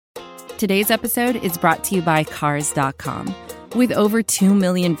Today's episode is brought to you by Cars.com. With over 2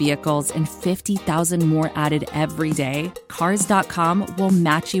 million vehicles and 50,000 more added every day, Cars.com will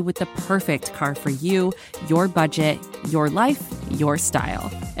match you with the perfect car for you, your budget, your life, your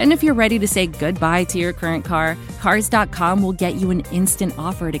style. And if you're ready to say goodbye to your current car, Cars.com will get you an instant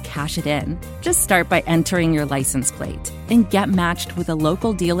offer to cash it in. Just start by entering your license plate and get matched with a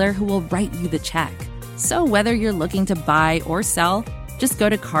local dealer who will write you the check. So whether you're looking to buy or sell, just go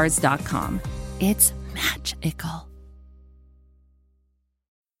to Cars.com. It's magical.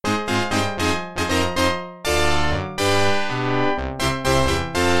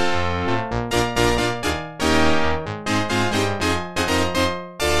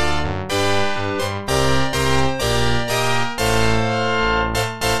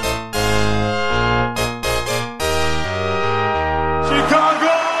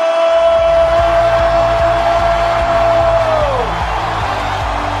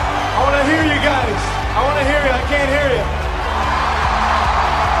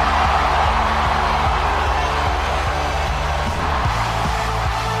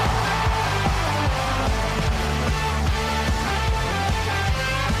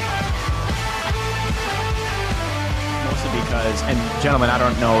 And gentlemen, I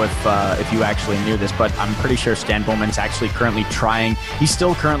don't know if you actually knew this, but I'm pretty sure Stan Bowman's actually he's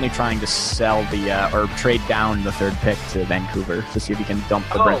still currently trying to sell or trade down the third pick to Vancouver to see if he can dump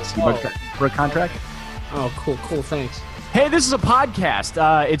the Brent Seabrook contract. Oh, cool, thanks. Hey, this is a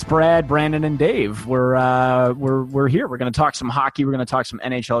podcast. It's Brad, Brandon, and Dave. We're here. We're going to talk some hockey. We're going to talk some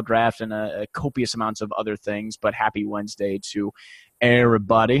NHL draft and a copious amounts of other things. But happy Wednesday to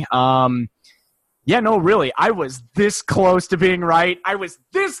everybody. Yeah, no, really. I was this close to being right.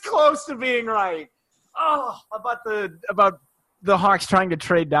 Oh, about the Hawks trying to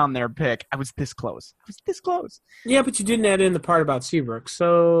trade down their pick. I was this close. Yeah, but you didn't add in the part about Seabrook,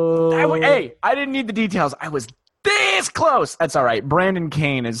 so... I didn't need the details. I was this close. That's all right. Brandon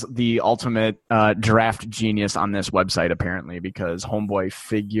Kane is the ultimate draft genius on this website, apparently, because homeboy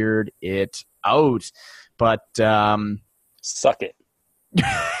figured it out. But... Suck it.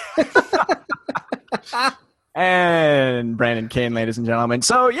 And Brandon Kane, ladies and gentlemen.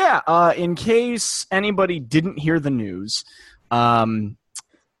 So yeah, in case anybody didn't hear the news, the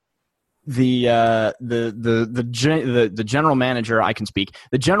general manager, I can speak.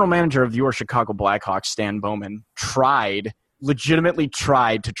 The general manager of your Chicago Blackhawks, Stan Bowman, legitimately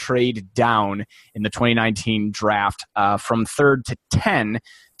tried to trade down in the 2019 draft from 3rd to 10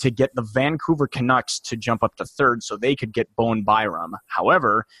 to get the Vancouver Canucks to jump up to 3rd so they could get Bowen Byram.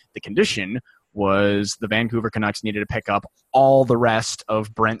 However, the condition was the Vancouver Canucks needed to pick up all the rest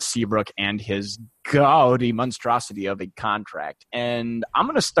of Brent Seabrook and his gaudy monstrosity of a contract. And I'm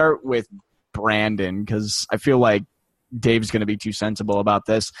going to start with Brandon because I feel like Dave's going to be too sensible about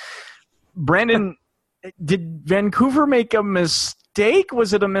this. Brandon, did Vancouver make a mistake?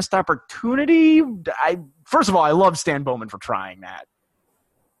 Was it a missed opportunity? First of all, I love Stan Bowman for trying that.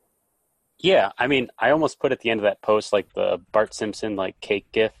 Yeah, I mean, I almost put at the end of that post like the Bart Simpson like cake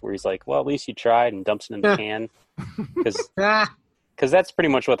gif where he's like, well, at least you tried, and dumps it in the can. Because that's pretty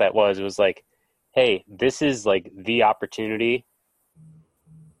much what that was. It was like, hey, this is like the opportunity.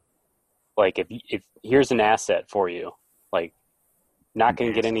 Like if here's an asset for you, like not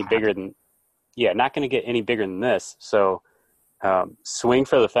going to get any bigger than this. So swing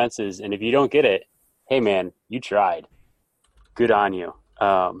for the fences. And if you don't get it, hey man, you tried. Good on you.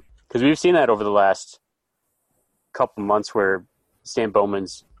 Because we've seen that over the last couple months where Stan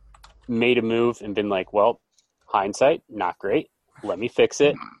Bowman's made a move and been like, well, hindsight, not great. Let me fix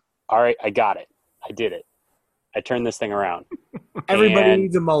it. All right, I got it. I did it. I turned this thing around. Everybody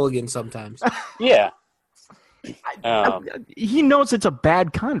needs a mulligan sometimes. Yeah. He knows it's a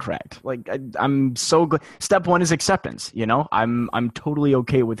bad contract. Like I'm so good. Step one is acceptance. You know, I'm totally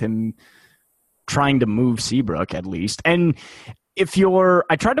okay with him trying to move Seabrook at least. And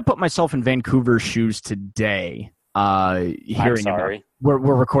I tried to put myself in Vancouver's shoes today. Hearing about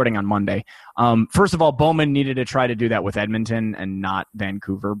we're recording on Monday. First of all, Bowman needed to try to do that with Edmonton and not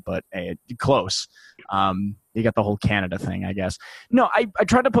Vancouver, but close. You got the whole Canada thing, I guess. No, I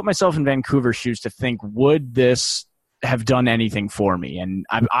tried to put myself in Vancouver's shoes to think, would this have done anything for me? And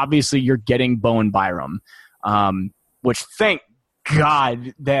obviously you're getting Bowen Byram, which thank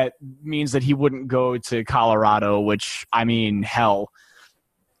God that means that he wouldn't go to Colorado, which, I mean, hell,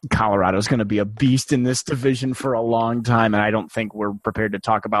 Colorado's going to be a beast in this division for a long time, and I don't think we're prepared to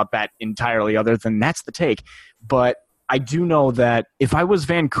talk about that entirely other than that's the take. But I do know that if I was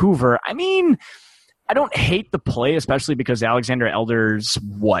Vancouver, I mean, I don't hate the play, especially because Alexander Elder's,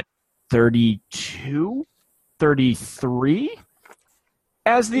 32? 33?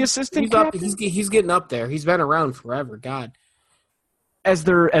 as the assistant captain? He's getting up there. He's been around forever. God. As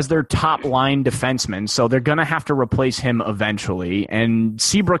their top line defenseman, so they're going to have to replace him eventually. And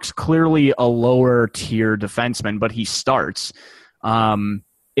Seabrook's clearly a lower tier defenseman, but he starts,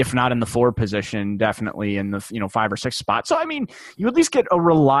 if not in the 4 position, definitely in the 5 or 6 spot. So I mean, you at least get a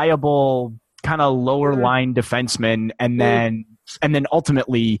reliable kind of lower line defenseman, and then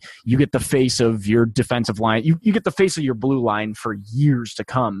ultimately you get the face of your defensive line. You get the face of your blue line for years to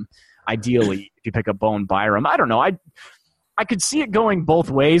come. Ideally, if you pick up Bowen Byram, I don't know. I could see it going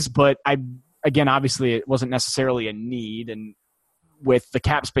both ways, but obviously it wasn't necessarily a need. And with the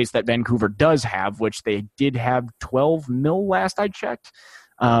cap space that Vancouver does have, which they did have $12 million last I checked,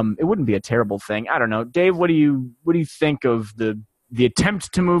 it wouldn't be a terrible thing. I don't know. Dave, what do you think of the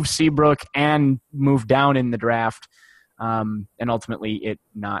attempt to move Seabrook and move down in the draft, and ultimately it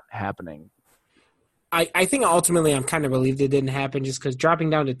not happening? I think ultimately I'm kind of relieved it didn't happen, just because dropping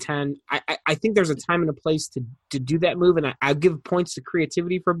down to 10, I think there's a time and a place to do that move, and I give points to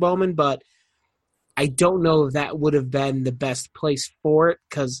creativity for Bowman, but I don't know if that would have been the best place for it,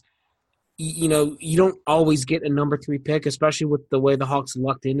 because you don't always get a number 3 pick, especially with the way the Hawks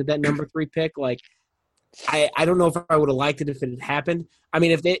lucked into that number 3 pick. Like, I don't know if I would have liked it if it had happened. I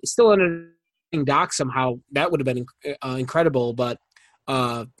mean, if they still ended up Doc somehow, that would have been incredible, but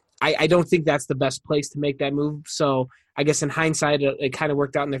I don't think that's the best place to make that move. So I guess in hindsight, it kind of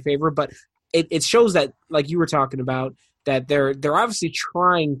worked out in their favor. But it shows that, like you were talking about, that they're obviously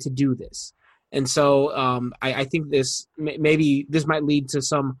trying to do this. And so I think this might lead to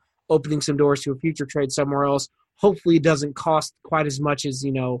some opening some doors to a future trade somewhere else. Hopefully it doesn't cost quite as much as,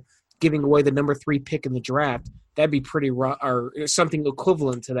 giving away the number 3 pick in the draft. That'd be pretty rough, or something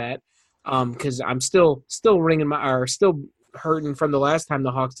equivalent to that. Because I'm still hurting from the last time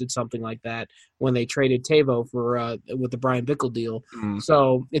the Hawks did something like that, when they traded Tavo for with the Brian Bickle deal.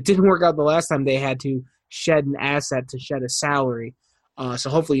 So it didn't work out the last time. They had to shed an asset to shed a salary. So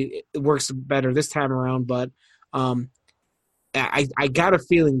hopefully it works better this time around. But I got a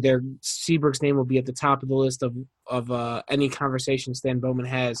feeling Seabrook's name will be at the top of the list of any conversation Stan Bowman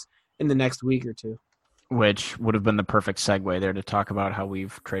has in the next week or two. Which would have been the perfect segue there to talk about how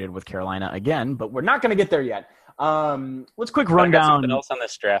we've traded with Carolina again, but we're not going to get there yet. Let's quick run down. Something else on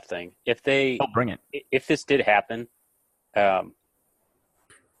this draft thing. Bring it. If this did happen, they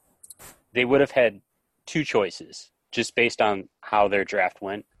would have had 2 choices just based on how their draft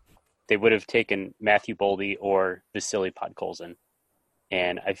went. They would have taken Matthew Boldy or Vasily Podkolzin.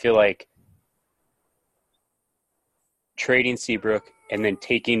 And I feel like trading Seabrook and then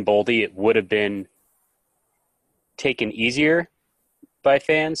taking Boldy, it would have been taken easier by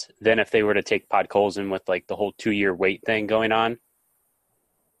fans than if they were to take Podkolzin with like the whole 2-year wait thing going on.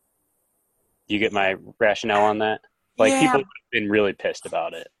 You get my rationale on that? Like, people would have been really pissed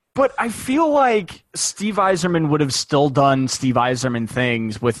about it. But I feel like Steve Yzerman would have still done Steve Yzerman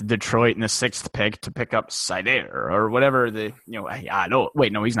things with Detroit in the 6th pick to pick up Seider or whatever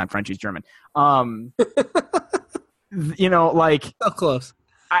wait, no, he's not French, he's German. So close.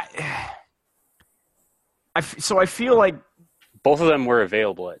 So I feel like both of them were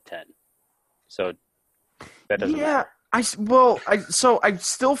available at 10. So that doesn't matter. I still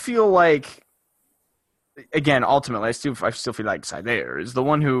feel like, again, ultimately, I still feel like Seider is the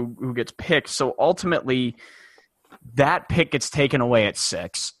one who gets picked. So ultimately, that pick gets taken away at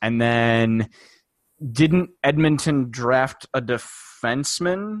 6. And then didn't Edmonton draft a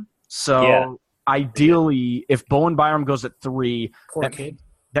defenseman? So ideally, if Bowen Byram goes at 3,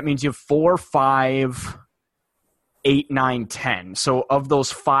 that means you have 4, 5, 8, 9, 10. So of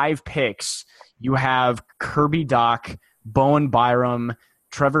those 5 picks, you have Kirby Dach, Bowen Byram,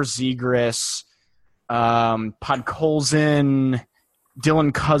 Trevor Zegras, Podkolzin,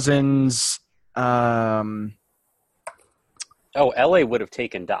 Dylan Cousins. LA would have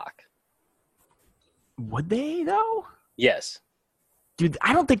taken Dach. Would they, though? Yes. Dude,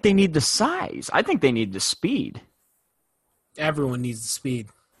 I don't think they need the size. I think they need the speed. Everyone needs the speed.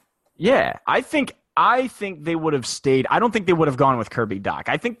 Yeah, I think they would have stayed. I don't think they would have gone with Kirby Dach.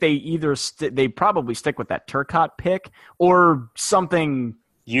 I think they either they probably stick with that Turcotte pick or something.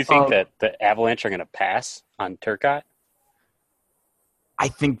 You think that the Avalanche are going to pass on Turcotte? I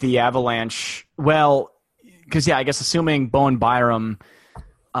think the Avalanche. Well, because I guess assuming Bowen Byram.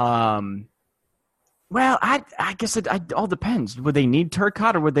 Well, I guess it all depends. Would they need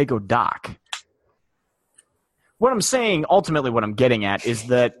Turcotte or would they go Dach? What I'm saying, ultimately, what I'm getting at is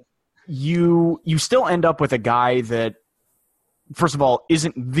that you still end up with a guy that, first of all,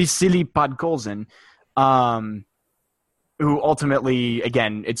 isn't Vasily Podkolzin, who ultimately,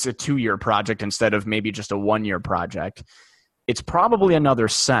 again, it's a 2-year project instead of maybe just a 1-year project. it's probably another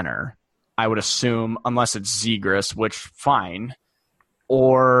center, I would assume, unless it's Zegras, which fine.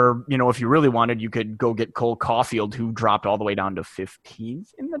 Or, if you really wanted, you could go get Cole Caulfield, who dropped all the way down to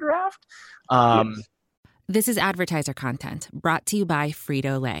 15th in the draft. Yes. This is advertiser content brought to you by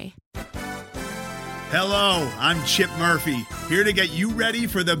Frito-Lay. Hello, I'm Chip Murphy, here to get you ready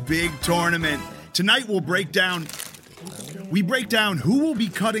for the big tournament. Tonight we break down who will be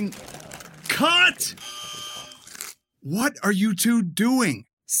cutting. Cut! What are you two doing?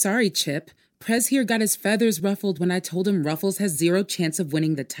 Sorry, Chip. Prez here got his feathers ruffled when I told him Ruffles has zero chance of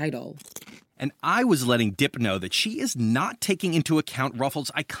winning the title. And I was letting Dip know that she is not taking into account Ruffles'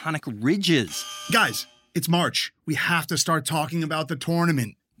 iconic ridges. Guys, it's March. We have to start talking about the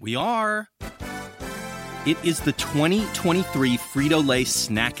tournament. We are. It is the 2023 Frito-Lay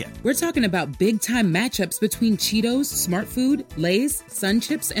Snack It. We're talking about big-time matchups between Cheetos, Smart Food, Lay's, Sun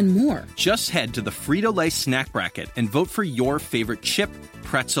Chips, and more. Just head to the Frito-Lay Snack Bracket and vote for your favorite chip,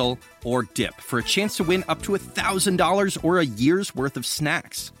 pretzel, or dip for a chance to win up to $1,000 or a year's worth of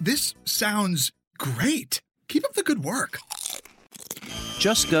snacks. This sounds great. Keep up the good work.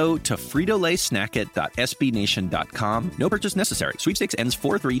 Just go to fritolaysnackit.sbnation.com. No purchase necessary. Sweepstakes ends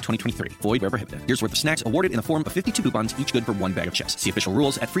 4/3/2023. Void where prohibited. Year's worth of snacks awarded in the form of 52 coupons, each good for one bag of chips. See official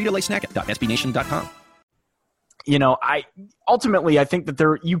rules at fritolaysnackit.sbnation.com. I think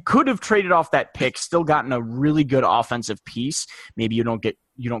that you could have traded off that pick, still gotten a really good offensive piece. Maybe you don't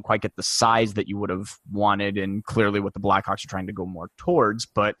quite get the size that you would have wanted, and clearly what the Blackhawks are trying to go more towards.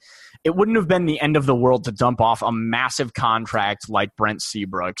 But it wouldn't have been the end of the world to dump off a massive contract like Brent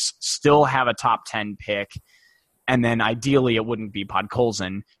Seabrook's, still have a top 10 pick, and then ideally it wouldn't be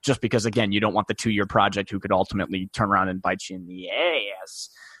Podkolzin, just because, again, you don't want the 2-year project who could ultimately turn around and bite you in the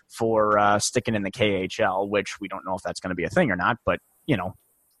ass for sticking in the KHL, which we don't know if that's going to be a thing or not. But,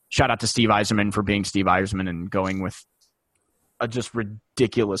 shout out to Steve Yzerman for being Steve Yzerman and going with a just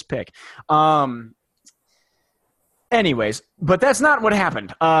ridiculous pick. Anyways, but that's not what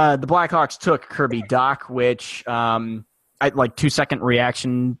happened. The Blackhawks took Kirby Dach, which I like 2-second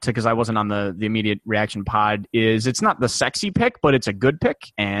reaction to, because I wasn't on the immediate reaction pod, is it's not the sexy pick, but it's a good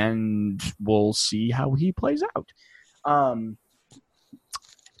pick, and we'll see how he plays out.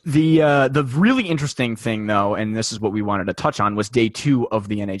 The really interesting thing, though, and this is what we wanted to touch on, was day 2 of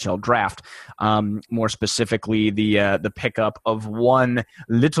the NHL draft. More specifically, the pickup of one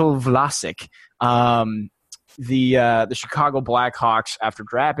Little Vlasic. The Chicago Blackhawks, after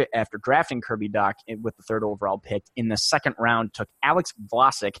drafting Kirby Dach with the 3rd overall pick in the 2nd round, took Alex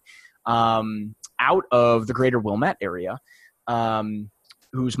Vlasic out of the greater Wilmette area,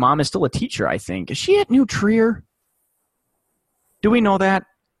 whose mom is still a teacher, I think. Is she at New Trier? Do we know that?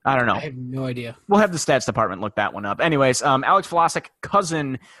 I don't know. I have no idea. We'll have the stats department look that one up. Anyways, Alex Vlasic,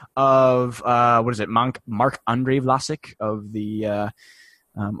 cousin of Marc-Andre Vlasic of the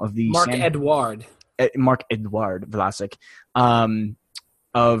Marc-Edouard Vlasic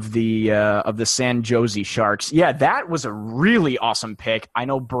of the San Jose Sharks. Yeah, that was a really awesome pick. I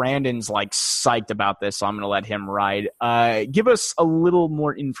know Brandon's psyched about this, so I'm going to let him ride. Give us a little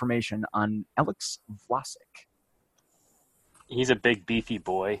more information on Alex Vlasic. He's a big, beefy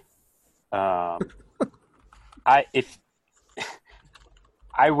boy. I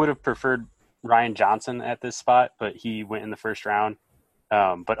would have preferred Ryan Johnson at this spot, but he went in the 1st round.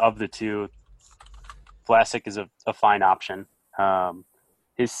 But of the two, Vlasic is a fine option.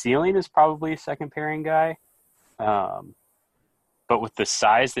 His ceiling is probably a second pairing guy. But with the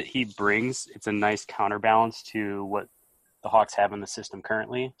size that he brings, it's a nice counterbalance to what the Hawks have in the system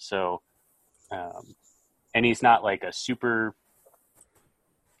currently. So, and he's not like a super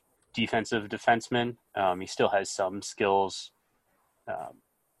defensive defenseman. He still has some skills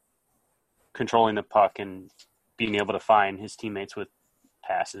controlling the puck and being able to find his teammates with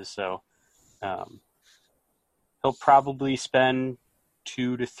passes. So he'll probably spend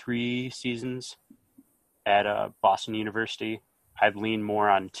 2 to 3 seasons at Boston University. I'd lean more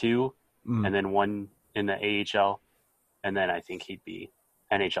on 2 and then 1 in the AHL. And then I think he'd be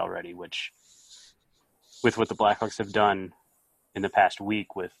NHL ready, which with what the Blackhawks have done in the past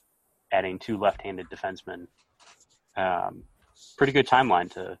week with adding 2 left-handed defensemen, pretty good timeline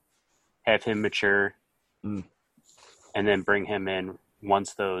to have him mature and then bring him in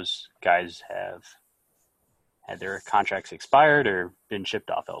once those guys have had their contracts expired or been shipped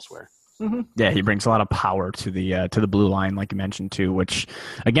off elsewhere. Mm-hmm. Yeah, he brings a lot of power to the blue line, like you mentioned too, which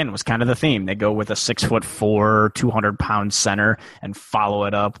again was kind of the theme. They go with a 6'4", 200-pound center and follow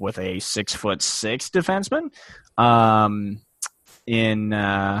it up with a 6'6" defenseman. In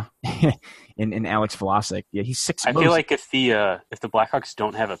Alex Vlasic, yeah, he's 6'. I feel like if the Blackhawks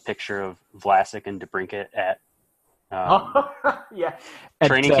don't have a picture of Vlasic and DeBrincat at Yeah.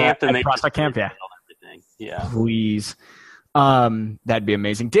 Training camp and they prospect camp, yeah. Everything. Yeah. Please. That'd be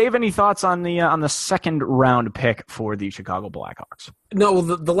amazing. Dave, any thoughts on the second round pick for the Chicago Blackhawks? No,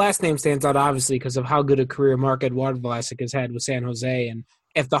 well, the last name stands out obviously because of how good a career Marc-Edouard Vlasic has had with San Jose, and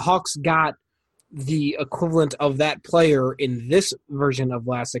if the Hawks got the equivalent of that player in this version of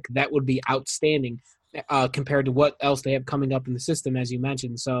Vlasic, that would be outstanding compared to what else they have coming up in the system, as you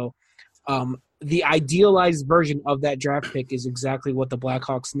mentioned. So the idealized version of that draft pick is exactly what the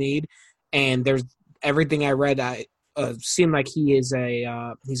Blackhawks need, and there's everything I read seemed like he is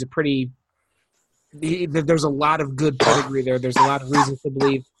he's a pretty there's a lot of good pedigree there. There's a lot of reasons to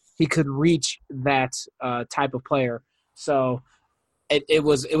believe he could reach that type of player. So it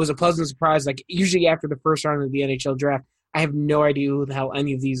was a pleasant surprise. Like usually after the first round of the NHL draft, I have no idea who the hell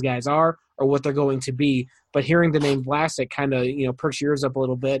any of these guys are or what they're going to be. But hearing the name Vlasic kind of perks your ears up a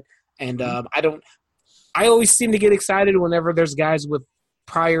little bit. And I always seem to get excited whenever there's guys with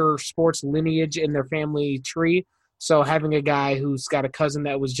prior sports lineage in their family tree. So having a guy who's got a cousin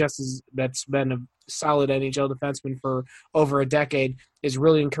that's been a solid NHL defenseman for over a decade is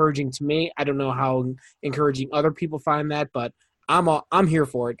really encouraging to me. I don't know how encouraging other people find that, but I'm here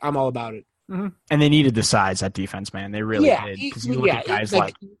for it. I'm all about it. Mm-hmm. And they needed the size at defense, man. They really did. Because you look at guys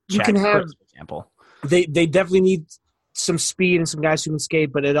like Jack Chris, for example. They definitely need some speed and some guys who can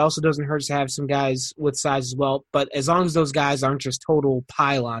skate, but it also doesn't hurt to have some guys with size as well. But as long as those guys aren't just total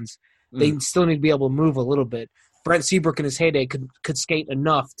pylons, they still need to be able to move a little bit. Brent Seabrook in his heyday could skate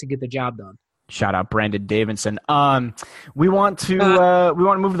enough to get the job done. Shout out Brandon Davidson. We want to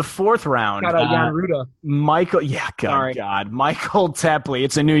move to the fourth round. Shout out Jan Ruda. Michael, God, Michael Tepley.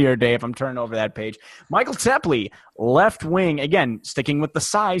 It's a New Year, Dave. I'm turning over that page. Michael Tepley, left wing. Again, sticking with the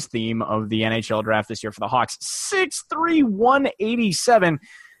size theme of the NHL draft this year for the Hawks. 6'3", 187.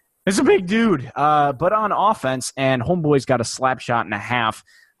 It's a big dude, but on offense, and homeboy's got a slap shot and a half.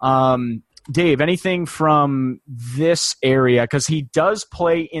 Dave, anything from this area, because he does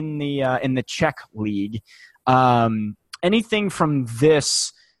play in the Czech league. Anything from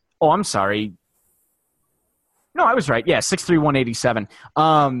this? Oh, I'm sorry. No, I was right. Yeah, 6'3", 187.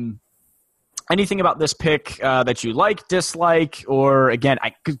 Anything about this pick that you like, dislike, or again,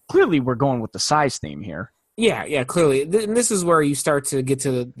 clearly we're going with the size theme here. Yeah, clearly. And this is where you start to get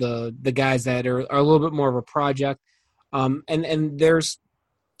to the guys that are a little bit more of a project. And there's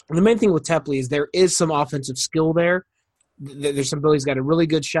the main thing with Tepley is there is some offensive skill there. There's some ability. He's got a really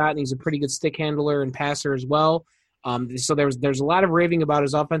good shot, and he's a pretty good stick handler and passer as well. So there's a lot of raving about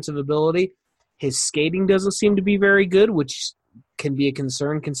his offensive ability. His skating doesn't seem to be very good, which can be a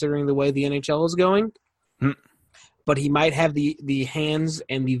concern considering the way the NHL is going. But he might have the hands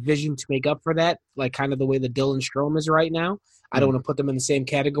and the vision to make up for that, like kind of the way that Dylan Strome is right now. I don't want to put them in the same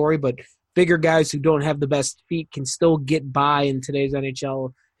category, but bigger guys who don't have the best feet can still get by in today's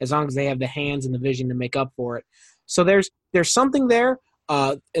NHL as long as they have the hands and the vision to make up for it. So there's something there.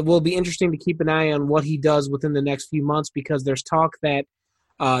 It will be interesting to keep an eye on what he does within the next few months because there's talk that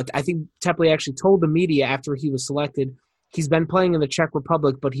I think Tepley actually told the media after he was selected he's been playing in the Czech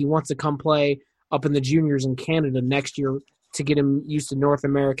Republic, but he wants to come play up in the juniors in Canada next year to get him used to North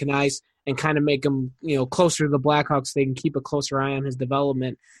American ice and kind of make him closer to the Blackhawks so they can keep a closer eye on his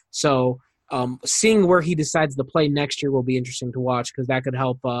development. So seeing where he decides to play next year will be interesting to watch because that could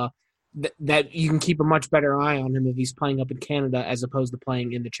help that you can keep a much better eye on him if he's playing up in Canada as opposed to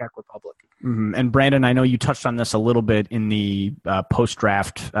playing in the Czech Republic. Mm-hmm. And Brandon, I know you touched on this a little bit in the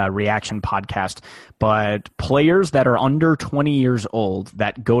post-draft reaction podcast, but players that are under 20 years old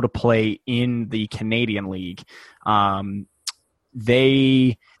that go to play in the Canadian League,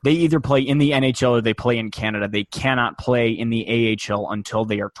 they either play in the NHL or they play in Canada. They cannot play in the AHL until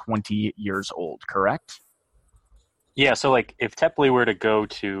they are 20 years old, correct? Yeah, so like if Tepley were to go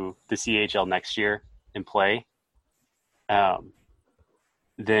to the CHL next year and play,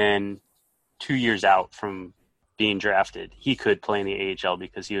 then 2 years out from being drafted, he could play in the AHL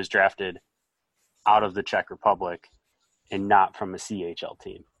because he was drafted out of the Czech Republic and not from a CHL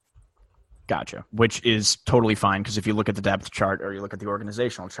team. Gotcha. Which is totally fine because if you look at the depth chart or you look at the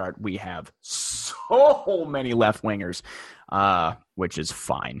organizational chart, we have so many left wingers, which is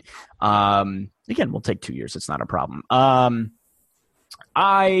fine. Again, we'll take 2 years. It's not a problem. Do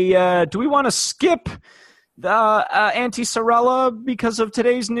we want to skip the Antti Sarella because of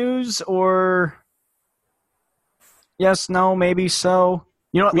today's news or yes, no, maybe so?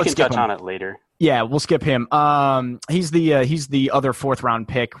 You know what? We Let's can touch skip him. on it later. Yeah, we'll skip him. He's the other fourth round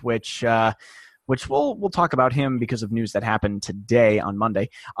pick, which we'll talk about him because of news that happened today on Monday.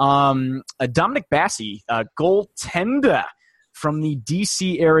 Dominic Bassey, goaltender from the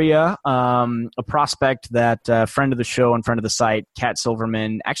DC area, a prospect that friend of the show and friend of the site, Kat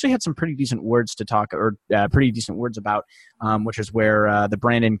Silverman, actually had some pretty decent words to talk, or pretty decent words about, which is where the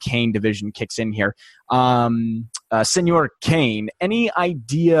Brandon Kane division kicks in here. Senor Kane, any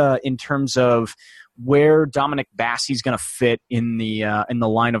idea in terms of where Dominic Bassey's going to fit in the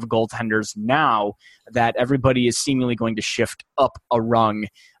line of goaltenders now that everybody is seemingly going to shift up a rung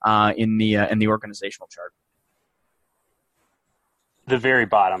in the organizational chart? The very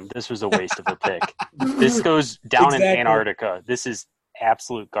bottom. This was a waste of a pick. This goes down in Antarctica. This is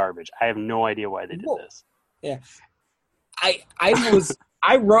absolute garbage. I have no idea why they did this. Yeah, I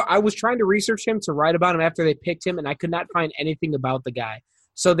was trying to research him to write about him after they picked him, and I could not find anything about the guy.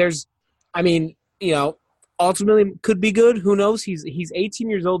 So ultimately could be good. Who knows? He's 18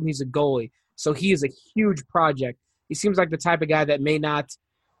 years old and he's a goalie, so he is a huge project. He seems like the type of guy that may not,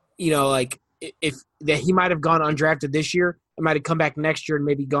 if that he might have gone undrafted this year. It might have come back next year and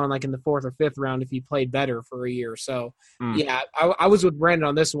maybe gone like in the 4th or 5th round if he played better for a year. So, yeah, I was with Brandon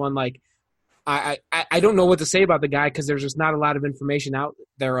on this one. Like, I don't know what to say about the guy because there's just not a lot of information out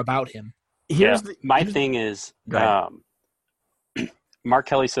there about him. My thing is, Mark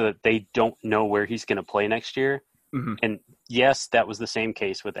Kelly said that they don't know where he's going to play next year. Mm-hmm. And yes, that was the same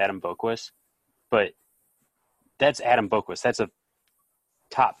case with Adam Boqvist, but that's Adam Boqvist. That's a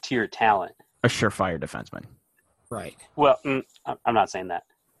top-tier talent. A surefire defenseman. Right. Well, I'm not saying that,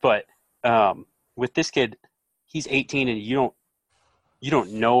 but with this kid, he's 18, and you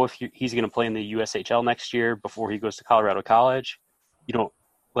don't know if he's going to play in the USHL next year before he goes to Colorado College. You don't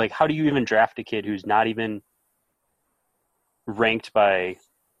how do you even draft a kid who's not even ranked by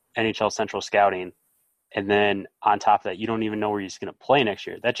NHL Central Scouting, and then on top of that, you don't even know where he's going to play next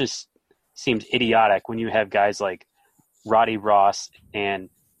year? That just seems idiotic when you have guys like Roddy Ross and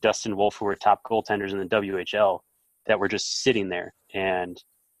Dustin Wolf, who were top goaltenders in the WHL, that were just sitting there. And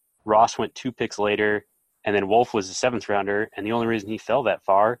Ross went 2 picks later, and then Wolf was a 7th rounder, and the only reason he fell that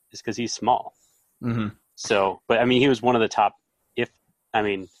far is because he's small. Mm-hmm. So, but he was one of the top.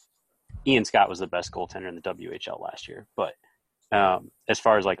 Ian Scott was the best goaltender in the WHL last year, but as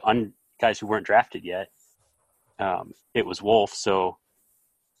far as guys who weren't drafted yet, it was Wolf. So,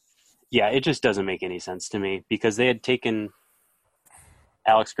 yeah, it just doesn't make any sense to me because they had taken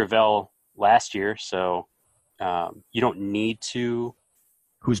Alex Gravel last year, so you don't need to.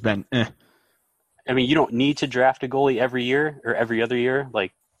 Who's been? You don't need to draft a goalie every year or every other year,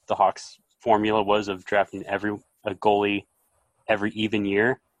 like the Hawks' formula was of drafting a goalie every even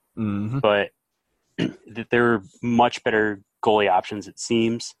year. Mm-hmm. But there are much better goalie options, it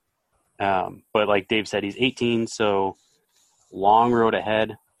seems. But like Dave said, he's 18, so long road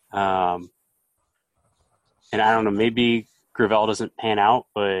ahead. And I don't know, maybe Gravel doesn't pan out,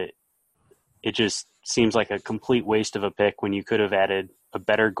 but it just seems like a complete waste of a pick when you could have added a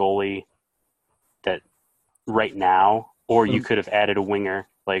better goalie that right now, or you could have added a winger.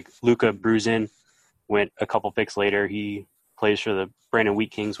 Like Luka Bruzin went a couple picks later. He plays for the Brandon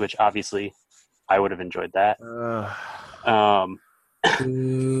Wheat Kings, which obviously I would have enjoyed that. But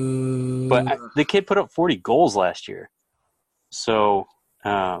the kid put up 40 goals last year. So,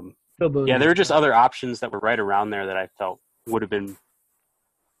 there were just other options that were right around there that I felt would have been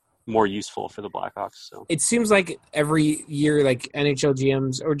more useful for the Blackhawks. So it seems like every year, like NHL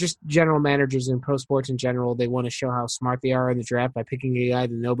GMs or just general managers in pro sports in general, they want to show how smart they are in the draft by picking a guy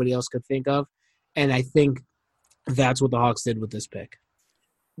that nobody else could think of. And I think that's what the Hawks did with this pick.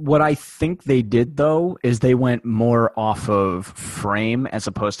 What I think they did, though, is they went more off of frame as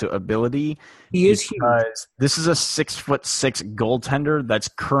opposed to ability. He is huge. This is a 6'6" goaltender that's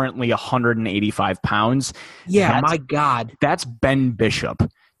currently 185 pounds. Yeah, my God. That's Ben Bishop.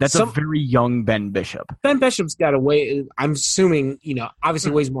 That's a very young Ben Bishop. Ben Bishop's got a way. I'm assuming,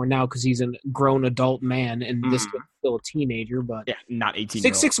 obviously weighs more now because he's a grown adult man, and this kid's still a teenager. But yeah, not 18.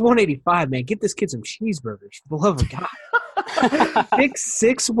 6'6", 185, man. Get this kid some cheeseburgers, for the love of God.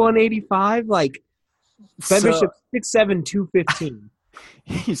 6'6", 185, like Ben Bishop 6'7", 215.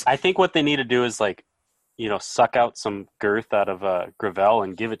 I think what they need to do is suck out some girth out of Gravel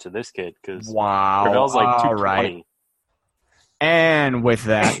and give it to this kid because Gravel's like 220. Right. And with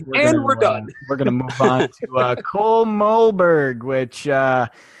that, we're done. We're going to move on to Cole Moberg, which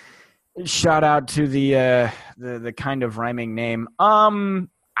shout out to the kind of rhyming name.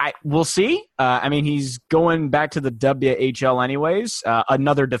 We'll see. He's going back to the WHL anyways.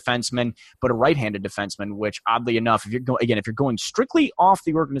 Another defenseman, but a right-handed defenseman, which oddly enough, if you're going strictly off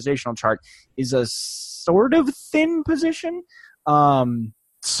the organizational chart, is a sort of thin position.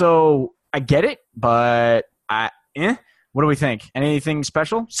 So I get it, but what do we think? Anything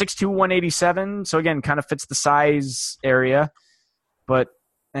special? 6'2", 187. So again, kind of fits the size area. But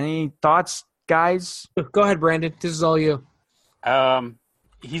any thoughts, guys? Go ahead, Brandon. This is all you.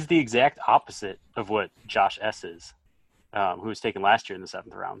 He's the exact opposite of what Josh S. is, who was taken last year in the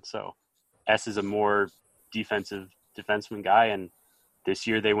 7th round. So S is a more defenseman guy, and this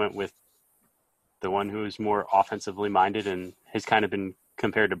year they went with the one who is more offensively minded and has kind of been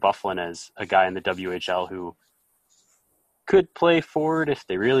compared to Bufflin as a guy in the WHL who could play forward if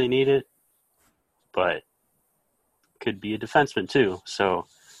they really need it, but could be a defenseman too. So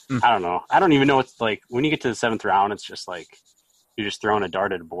I don't know. I don't even know what's like when you get to the 7th round, it's just like you're just throwing a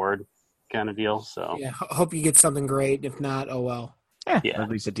dart at a board kind of deal. So yeah, hope you get something great. If not, oh well. Yeah, at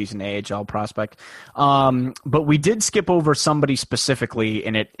least a decent AHL prospect. But we did skip over somebody specifically,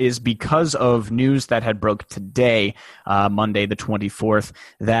 and it is because of news that had broke today, Monday the 24th,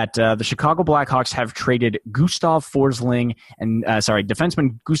 that the Chicago Blackhawks have traded defenseman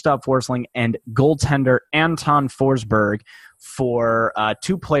Gustav Forsling and goaltender Anton Forsberg for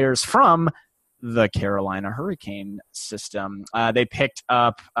 2 players from the Carolina Hurricane system. They picked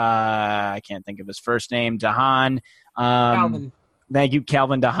up, I can't think of his first name, Dahan. Calvin. Thank you,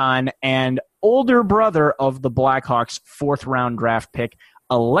 Calvin Dahan, and older brother of the Blackhawks' 4th-round draft pick,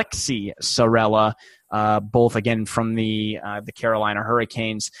 Alexi Sorella, both again from the Carolina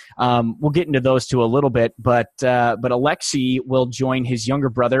Hurricanes. We'll get into those two a little bit, but Alexi will join his younger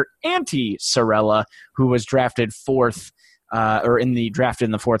brother, Antti Sorella, who was drafted 4th, in the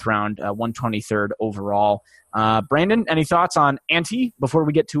 4th round, 123rd overall. Brandon, any thoughts on Antti before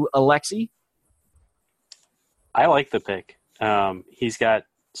we get to Alexi? I like the pick. He's got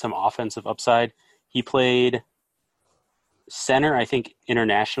some offensive upside. He played center, I think,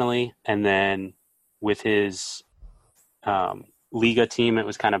 internationally, and then with his Liga team, it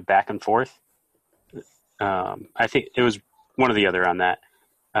was kind of back and forth. I think it was one or the other on that.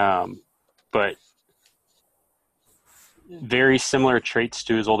 But very similar traits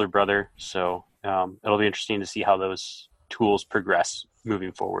to his older brother, so it'll be interesting to see how those tools progress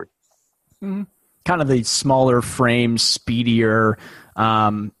moving forward. Mm-hmm. Kind of the smaller frame, speedier,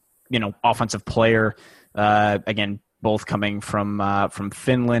 offensive player. Again, both coming from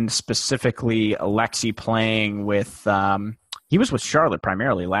Finland, specifically Alexi playing with. He was with Charlotte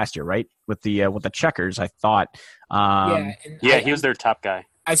primarily last year, right? With the Checkers, I thought. He was their top guy.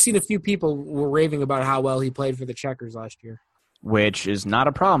 I've seen a few people were raving about how well he played for the Checkers last year. Which is not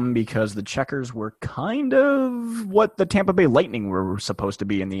a problem because the Checkers were kind of what the Tampa Bay Lightning were supposed to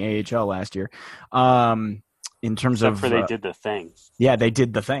be in the AHL last year. In terms Except of, for they did the thing. Yeah, they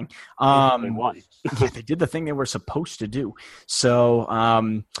did the thing. They won. Yeah, they did the thing they were supposed to do. So,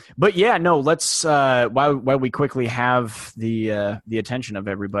 but yeah, no. Let's while we quickly have the attention of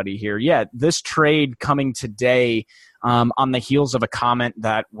everybody here. Yeah, this trade coming today. On the heels of a comment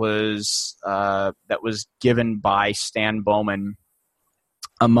that was given by Stan Bowman,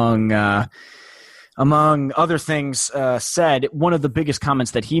 among other things said, one of the biggest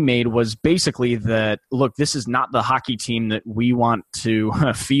comments that he made was basically that, look, this is not the hockey team that we want to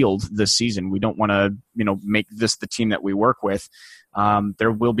field this season. We don't want to, make this the team that we work with.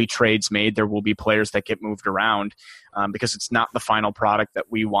 There will be trades made. There will be players that get moved around because it's not the final product that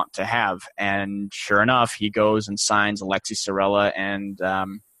we want to have. And sure enough, he goes and signs Alexi Sorella and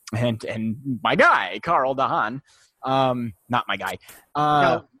my guy, Carl Dahan. Not my guy.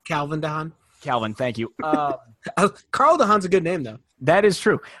 Calvin Dahan. Calvin, thank you. Carl Dahan's a good name, though. That is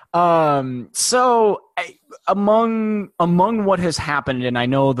true. So among what has happened, and I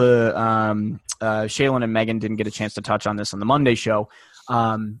know the Shaylin and Megan didn't get a chance to touch on this on the Monday show.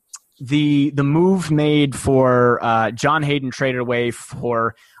 The move made for John Hayden traded away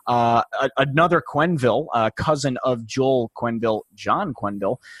for another Quenneville, cousin of Joel Quenneville, John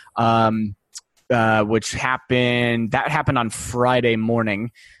Quenneville, which happened on Friday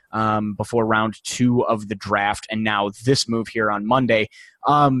morning. Before round 2 of the draft, and now this move here on Monday.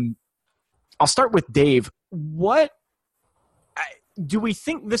 I'll start with Dave. What do we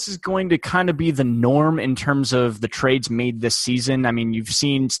think this is going to kind of be the norm in terms of the trades made this season? I mean, you've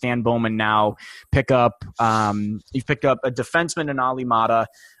seen Stan Bowman now pick up you've picked up a defenseman in Ali Mata,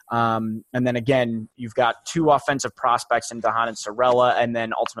 and then again, you've got 2 offensive prospects in Dahan and Sorella, and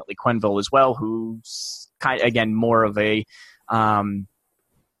then ultimately Quenneville as well, who's kind of, again, more of a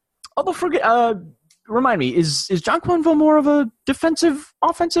remind me, is John Quenneville more of a defensive,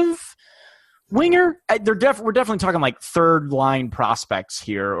 offensive winger? We're definitely talking like third line prospects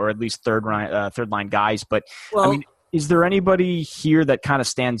here, or at least third line guys. But I mean, is there anybody here that kind of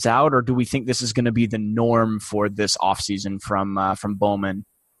stands out, or do we think this is going to be the norm for this offseason from Bowman?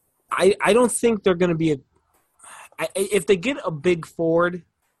 I don't think they're going to be if they get a big forward,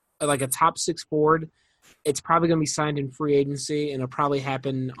 like a top 6 forward, It's probably going to be signed in free agency, and it'll probably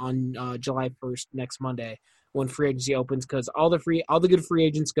happen on July 1st, next Monday, when free agency opens, because all the good free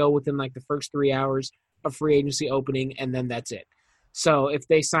agents go within like the first 3 hours of free agency opening, and then that's it. So if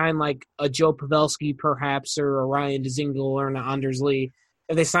they sign like a Joe Pavelski perhaps, or a Ryan Dzingel, or an Anders Lee,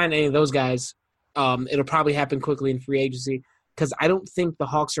 if they sign any of those guys, it'll probably happen quickly in free agency, because I don't think the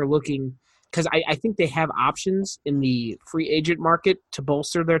Hawks are looking – because I think they have options in the free agent market to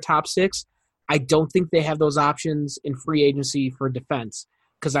bolster their top six. I don't think they have those options in free agency for defense,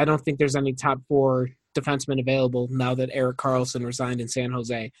 because I don't think there's any top four defensemen available now that Erik Karlsson resigned in San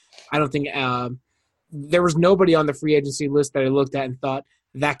Jose. I don't think there was nobody on the free agency list that I looked at and thought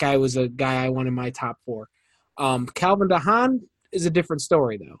that guy was a guy I want in my top four. Calvin DeHaan is a different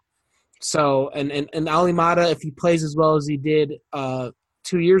story, though. So, and Ali Mata, if he plays as well as he did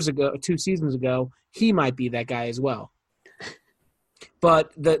 2 seasons ago, he might be that guy as well.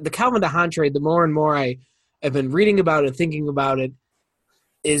 But the Calvin DeHaan trade, the more and more I have been reading about it, thinking about it,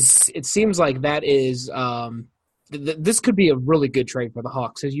 it seems like that is this could be a really good trade for the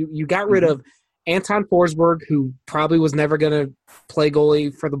Hawks. Because you got rid of Anton Forsberg, who probably was never going to play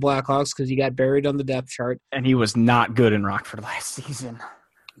goalie for the Blackhawks because he got buried on the depth chart. And he was not good in Rockford last season.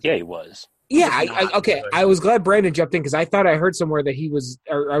 Yeah, he was. Yeah, okay. I was glad Brandon jumped in because I thought I heard somewhere that he was,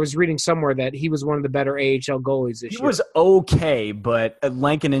 or I was reading somewhere that he was one of the better AHL goalies this year. He was okay, but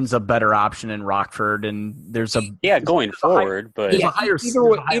Lankinen's a better option in Rockford, and there's a going forward, but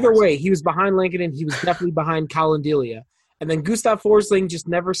either way, he was behind Lankinen. He was definitely behind Colin Delia, and then Gustav Forsling just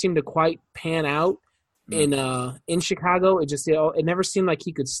never seemed to quite pan out in Chicago. It never seemed like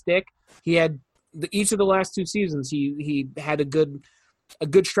he could stick. He had each of the last 2 seasons. He had a good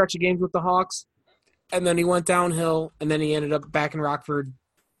stretch of games with the Hawks, and then he went downhill, and then he ended up back in Rockford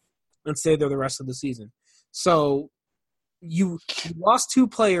and stayed there the rest of the season. So you lost 2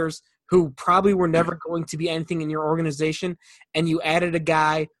 players who probably were never going to be anything in your organization, and you added a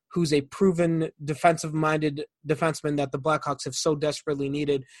guy who's a proven defensive-minded defenseman that the Blackhawks have so desperately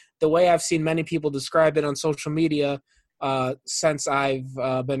needed. The way I've seen many people describe it on social media since I've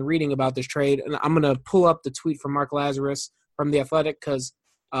been reading about this trade, and I'm going to pull up the tweet from Mark Lazarus from The Athletic because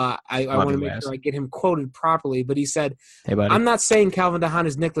I want to make sure I get him quoted properly. But he said, "Hey, buddy. I'm not saying Calvin DeHaan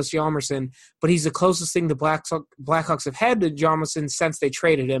is Nicklas Hjalmarsson, but he's the closest thing the Blackhawks have had to Hjalmarsson since they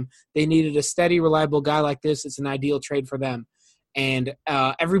traded him. They needed a steady, reliable guy like this. It's an ideal trade for them." And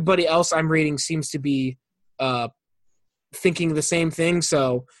everybody else I'm reading seems to be thinking the same thing.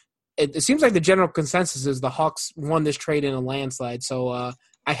 So it seems like the general consensus is the Hawks won this trade in a landslide. So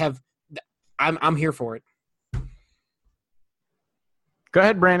I'm here for it. Go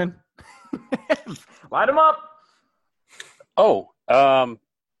ahead, Brandon. Light him up. Oh, no.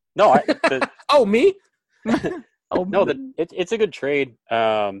 Me? It's a good trade.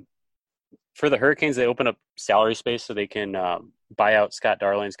 For the Hurricanes, they open up salary space so they can buy out Scott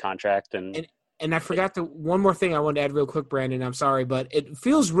Darling's contract. And I forgot one more thing I wanted to add real quick, Brandon. I'm sorry, but it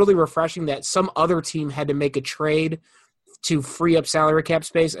feels really refreshing that some other team had to make a trade to free up salary cap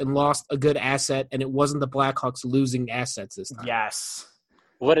space and lost a good asset, and it wasn't the Blackhawks losing assets this time. Yes.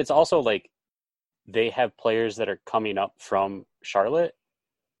 But it's also like they have players that are coming up from Charlotte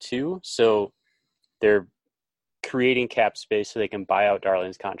too. So they're creating cap space so they can buy out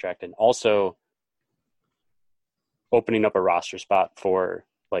Darling's contract and also opening up a roster spot for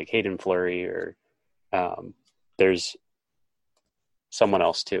like Hayden Fleury or there's someone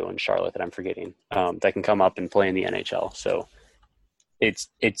else too in Charlotte that I'm forgetting that can come up and play in the NHL. So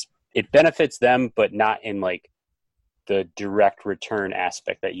it benefits them, but not in like the direct return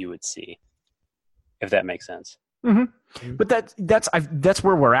aspect that you would see, if that makes sense. Mm-hmm. But that's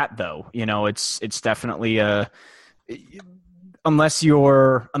where we're at, though. You know, it's definitely unless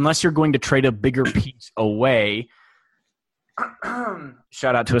you're going to trade a bigger piece away.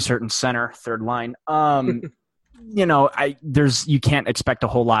 Shout out to a certain center, third line. You know, you can't expect a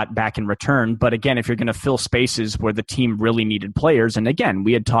whole lot back in return. But again, if you're going to fill spaces where the team really needed players, and again,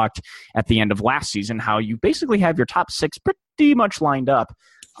 we had talked at the end of last season how you basically have your top 6 pretty much lined up.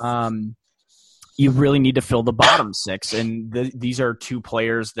 You really need to fill the bottom 6, and these are 2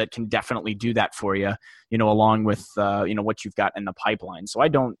 players that can definitely do that for you. You know, along with what you've got in the pipeline. So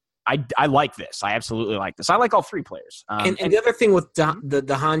I like this. I absolutely like this. I like all 3 players. And the other thing with the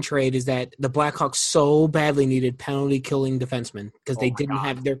DeHaan trade is that the Blackhawks so badly needed penalty-killing defensemen because they didn't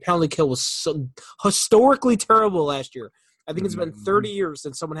have – their penalty kill was so historically terrible last year. I think it's been 30 years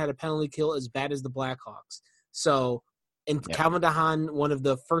since someone had a penalty kill as bad as the Blackhawks. So Calvin DeHaan, one of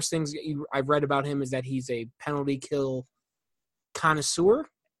the first things I've read about him is that he's a penalty kill connoisseur.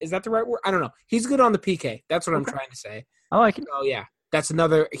 Is that the right word? I don't know. He's good on the PK. That's what I'm trying to say. I like it. Oh, yeah. that's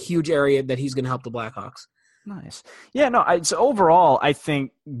another huge area that he's going to help the Blackhawks. Nice. Yeah, no, so overall, I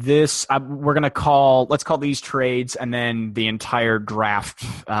think this, we're going to let's call these trades and then the entire draft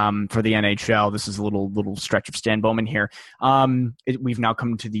for the NHL. This is a little stretch of Stan Bowman here. We've now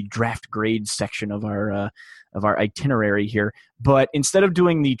come to the draft grades section of our itinerary here. But instead of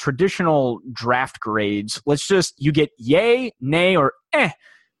doing the traditional draft grades, you get yay, nay, or eh.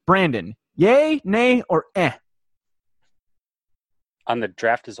 Brandon, yay, nay, or eh? On the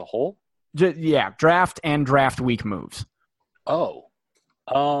draft as a whole? Yeah, draft and draft week moves. Oh.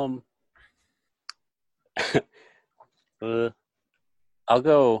 I'll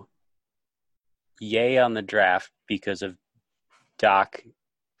go yay on the draft because of Doc,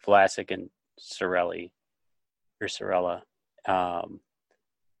 Vlasic, and Cirella.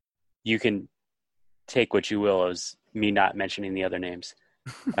 You can take what you will as me not mentioning the other names.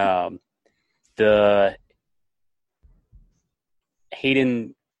 The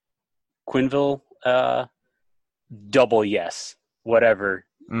Hayden Quinville, double yes, whatever,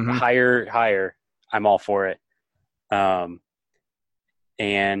 higher, I'm all for it. And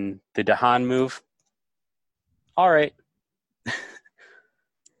the DeHaan move, all right.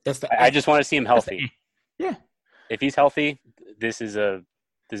 I just want to see him healthy. Yeah, if he's healthy, this is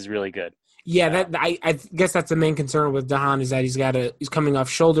really good. Yeah, I guess that's the main concern with DeHaan is that he's coming off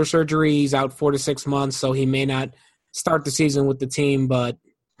shoulder surgery. He's out 4 to 6 months, so he may not start the season with the team. But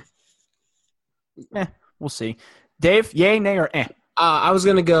we'll see. Dave, yay, nay, or eh? I was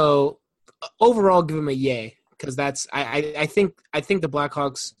gonna go overall, give him a yay because I think the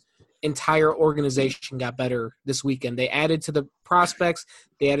Blackhawks' entire organization got better this weekend. They added to the prospects,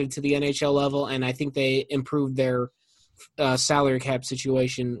 they added to the NHL level, and I think they improved their salary cap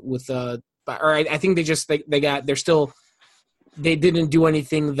situation with I think they didn't do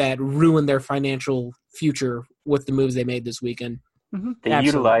anything that ruined their financial future with the moves they made this weekend. Mm-hmm. They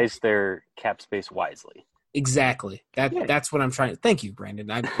utilized their cap space wisely. Exactly. That's what I'm trying to. Thank you, Brandon.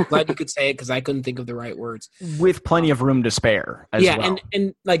 I'm glad you could say it because I couldn't think of the right words. With plenty of room to spare as well.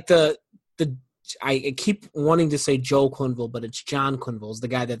 and like I keep wanting to say Joe Quenneville, but it's John Quenneville, the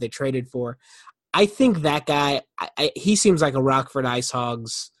guy that they traded for. I think that guy, he seems like a Rockford Ice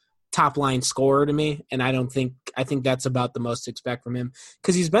Hogs top line scorer to me, and I think that's about the most to expect from him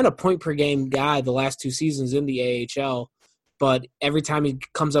because he's been a point per game guy the last 2 seasons in the AHL, but every time he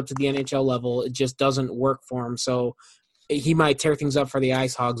comes up to the NHL level, it just doesn't work for him. So he might tear things up for the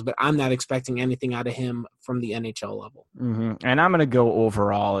Ice Hogs, but I'm not expecting anything out of him from the NHL level. Mm-hmm. And I'm going to go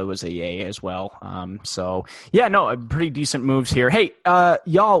overall. It was a yay as well. Pretty decent moves here. Hey,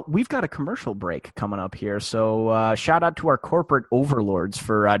 y'all, we've got a commercial break coming up here. So shout out to our corporate overlords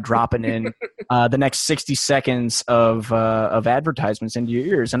for dropping in the next 60 seconds of advertisements into your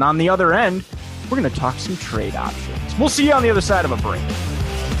ears. And on the other end, we're going to talk some trade options. We'll see you on the other side of a break.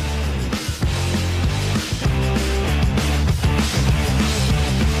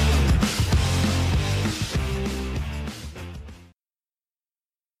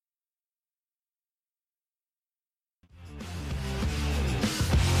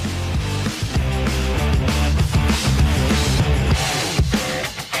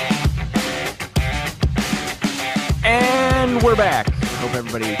 We're back. Hope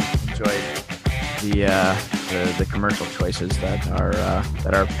everybody enjoyed the commercial choices that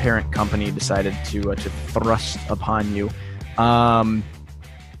our parent company decided to thrust upon you. I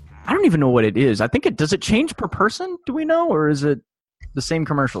don't even know what it is. I think does it change per person? Do we know, or is it the same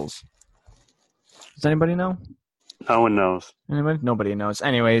commercials? Does anybody know? No one knows. Anybody? Nobody knows.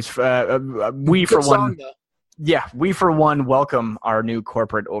 Anyways, we for one. Yeah, we for one welcome our new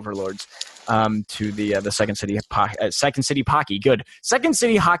corporate overlords to the Second City Hockey. Good. Second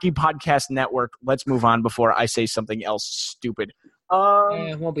City Hockey Podcast Network. Let's move on before I say something else stupid.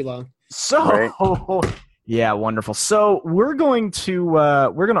 It won't be long. So, right. Yeah, wonderful. So we're going to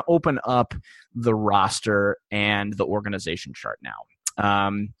open up the roster and the organization chart now.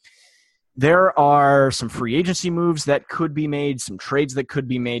 There are some free agency moves that could be made, some trades that could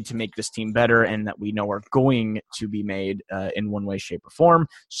be made to make this team better and that we know are going to be made in one way, shape, or form.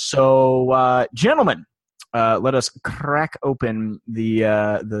 So, gentlemen, let us crack open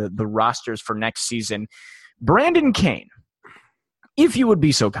the rosters for next season. Brandon Kane, if you would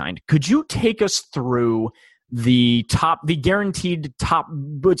be so kind, could you take us through the guaranteed top,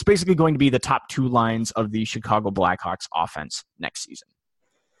 it's basically going to be the top 2 lines of the Chicago Blackhawks offense next season?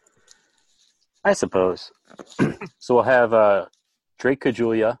 I suppose. So we'll have Drake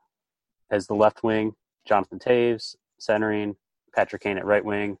Kajulia as the left wing, Jonathan Taves centering, Patrick Kane at right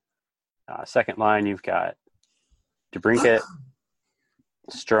wing. Second line, you've got DeBrincat,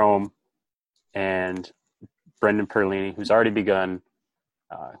 Strome, and Brendan Perlini, who's already begun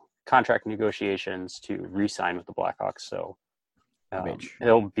contract negotiations to re-sign with the Blackhawks. So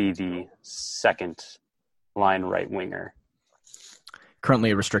he'll be the second line right winger.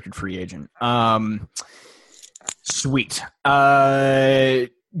 Currently a restricted free agent. Sweet.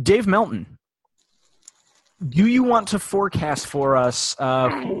 Dave Melton, do you want to forecast for us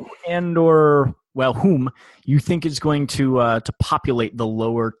whom you think is going to populate the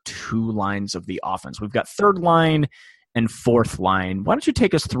lower two lines of the offense? We've got third line and fourth line. Why don't you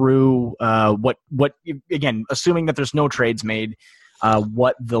take us through what again, assuming that there's no trades made,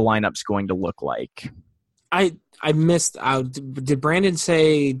 what the lineup's going to look like? I missed out. Did Brandon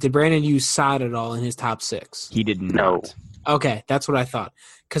use Saad at all in his top six? He did not. No. Okay, that's what I thought.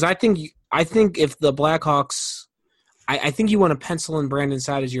 Because I think if the Blackhawks, I think you want to pencil in Brandon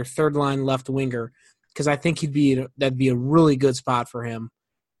Saad as your third line left winger, because I think that'd be a really good spot for him.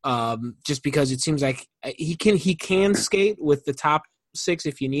 Just because it seems like he can skate with the top six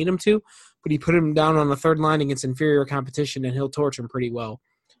if you need him to, but you put him down on the third line against inferior competition and he'll torch him pretty well.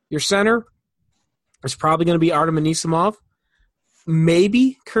 Your center is probably going to be Artem Anisimov,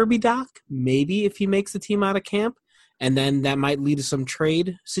 maybe Kirby Dach, maybe if he makes the team out of camp, and then that might lead to some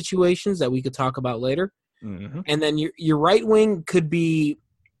trade situations that we could talk about later. Mm-hmm. And then your right wing could be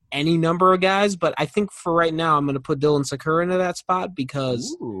any number of guys, but I think for right now I'm going to put Dylan Sakura into that spot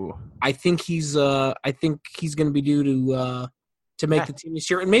because I think he's going to be due to make the team this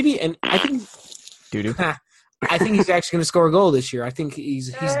year, and I think I think he's actually going to score a goal this year. I think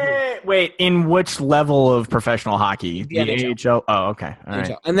he's wait, in which level of professional hockey? The AHL? Oh, okay. All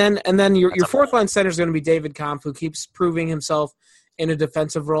right. And then your fourth line center is going to be David Kampf, who keeps proving himself in a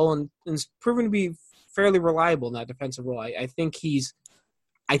defensive role and is proven to be fairly reliable in that defensive role. I think he's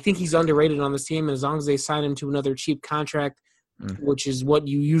underrated on this team, and as long as they sign him to another cheap contract, which is what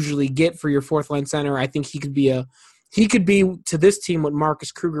you usually get for your fourth line center, I think he could be to this team what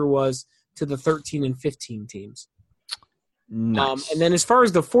Marcus Kruger was to the 13 and 15 teams. Nice. And then as far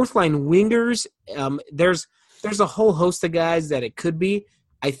as the fourth line wingers, there's a whole host of guys that it could be.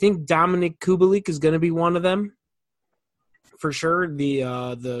 I think Dominik Kubalik is going to be one of them for sure.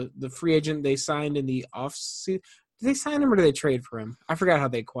 The free agent they signed in the offseason. Did they sign him or did they trade for him? I forgot how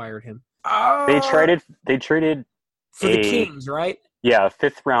they acquired him. They traded for the Kings, right? Yeah, a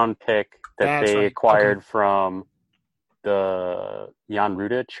 5th round pick that they acquired from the Jan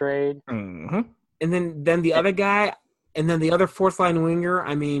Ruda trade. Mm-hmm. And then the other guy, and then the other fourth line winger.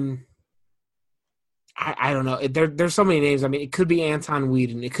 I mean, I don't know. There's so many names. I mean, it could be Anton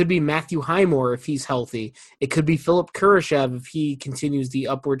Whedon. It could be Matthew Highmore if he's healthy. It could be Philip Kurashev if he continues the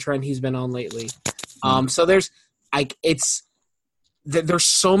upward trend he's been on lately. So there's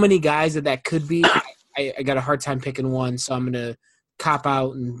so many guys that could be. I got a hard time picking one, so I'm going to cop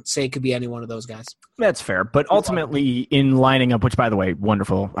out and say it could be any one of those guys. That's fair. But ultimately, in lining up, which, by the way,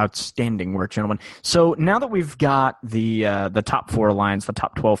 wonderful, outstanding work, gentlemen. So now that we've got the top 4 lines, the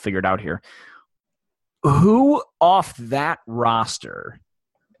top 12 figured out here, who off that roster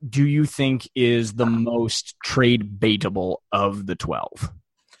do you think is the most trade baitable of the 12?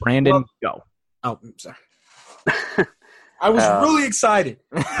 Brandon, go. Oh, I'm sorry. I was really excited.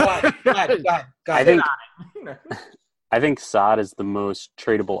 Go ahead. I think Saad is the most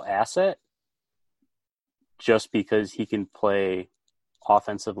tradable asset just because he can play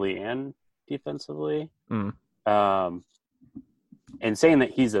offensively and defensively. And saying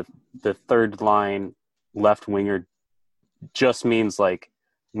that he's the third line left winger just means, like,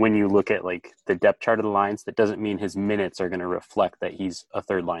 when you look at, like, the depth chart of the lines, that doesn't mean his minutes are going to reflect that he's a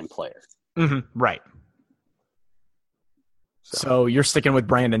third line player. Mm-hmm. Right. So you're sticking with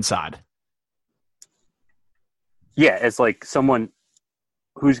Brandon Saad. Yeah, it's like someone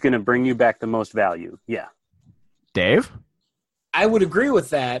who's going to bring you back the most value. Yeah. Dave? I would agree with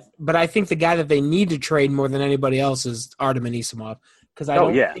that, but I think the guy that they need to trade more than anybody else is Artem Anisimov. Because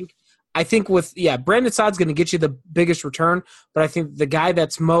I think Brandon Saad's going to get you the biggest return, but I think the guy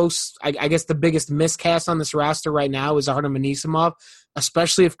that's most, I guess the biggest miscast on this roster right now is Artem Anisimov,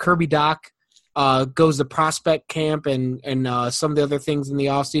 especially if Kirby Dach goes to prospect camp and some of the other things in the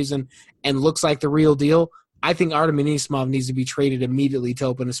offseason and looks like the real deal. I think Artem Anisimov needs to be traded immediately to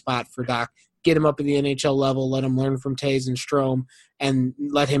open a spot for Dach. Get him up at the NHL level, let him learn from Taves and Strome, and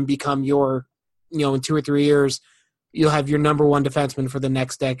let him become your, in 2 or 3 years, you'll have your number one defenseman for the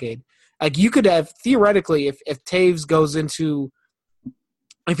next decade. Like, you could have, theoretically, if Taves goes into,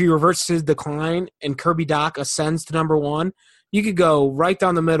 if he reverts his decline and Kirby Dach ascends to number one, you could go right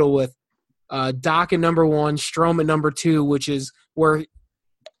down the middle with Dach at number one, Strome at number two, which is where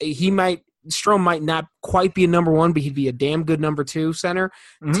he might Strome might not quite be a number one, but he'd be a damn good number two center.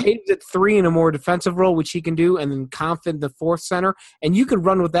 Mhm. Taves at 3 in a more defensive role, which he can do, and then Confident the fourth center. And you could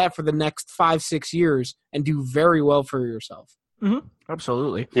run with that for the next 5-6 years and do very well for yourself. Mm-hmm.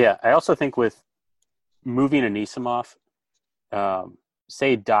 Absolutely. Yeah, I also think with moving Anisimov,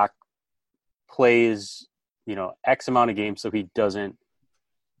 say Doc plays, X amount of games, so he doesn't,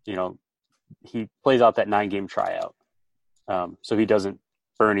 he plays out that 9-game tryout, so he doesn't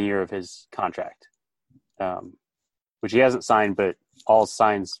burn a year of his contract, which he hasn't signed, but all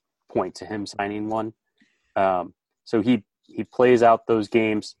signs point to him signing one. So he plays out those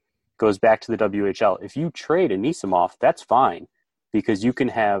games, goes back to the WHL. If you trade Anisimov, that's fine, because you can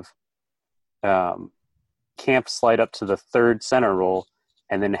have Camp slide up to the third center role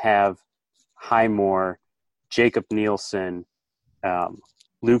and then have Highmore, Jacob Nielsen,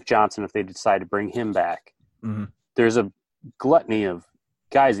 Luke Johnson, if they decide to bring him back. Mm-hmm. There's a gluttony of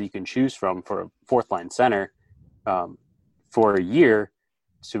guys that you can choose from for a fourth-line center for a year.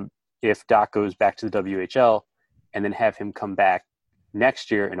 So if Doc goes back to the WHL and then have him come back next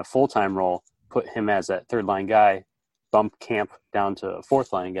year in a full-time role, put him as that third-line guy, bump Camp down to a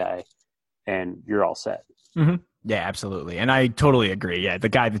fourth-line guy, and you're all set. Mm-hmm. Yeah, absolutely. And I totally agree. Yeah, the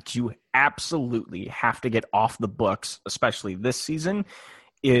guy that you absolutely have to get off the books, especially this season,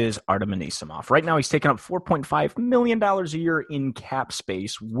 is Artem Anisimov. Right now, he's taking up $4.5 million a year in cap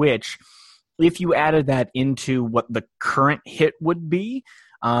space, which, if you added that into what the current hit would be,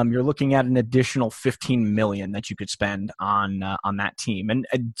 you're looking at an additional $15 million that you could spend on that team. And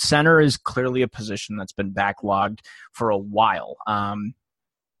center is clearly a position that's been backlogged for a while.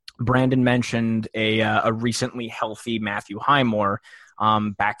 Brandon mentioned a recently healthy Matthew Highmore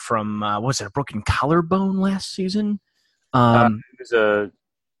back from, was it a broken collarbone last season? It was a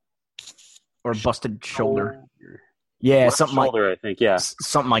or busted shoulder. Yeah, something shoulder, I think. Yeah,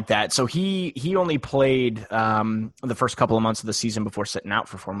 something like that. So he only played the first couple of months of the season before sitting out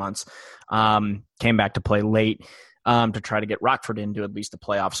for 4 months. Came back to play late to try to get Rockford into at least a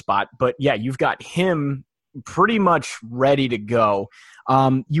playoff spot. But yeah, you've got him pretty much ready to go.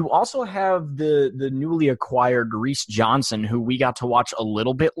 You also have the newly acquired Reese Johnson, who we got to watch a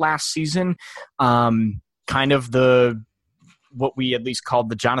little bit last season. Kind of what we at least called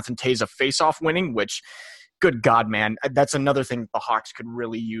the Jonathan Taze of face-off winning, which, good God, man, that's another thing the Hawks could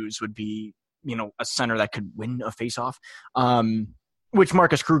really use would be, a center that could win a face-off. Which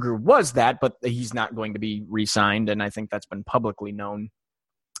Marcus Kruger was that, but he's not going to be re-signed, and I think that's been publicly known,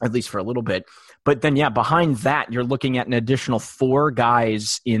 at least for a little bit. But then, yeah, behind that, you're looking at an additional 4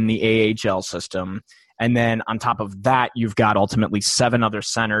 guys in the AHL system. And then on top of that, you've got ultimately 7 other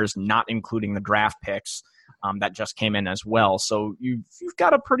centers, not including the draft picks that just came in as well. So you've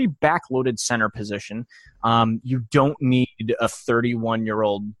got a pretty backloaded center position. You don't need a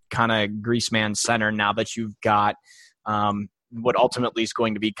 31-year-old kind of grease man center now that you've got what ultimately is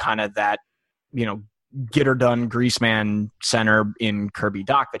going to be kind of that, get her done grease man center in Kirby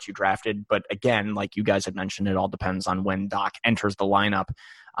Dach that you drafted. But again, like you guys had mentioned, it all depends on when Dach enters the lineup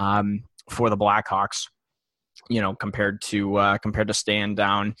for the Blackhawks, compared to staying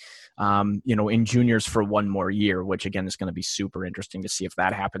down, in juniors for 1 more year, which again is going to be super interesting to see if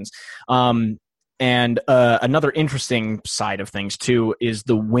that happens. And another interesting side of things too is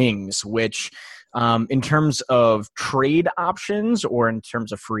the wings, which in terms of trade options or in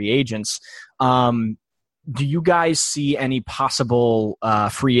terms of free agents, do you guys see any possible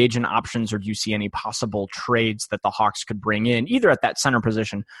free agent options, or do you see any possible trades that the Hawks could bring in, either at that center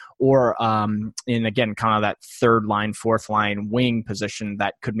position or in, again, kind of that third line, fourth line wing position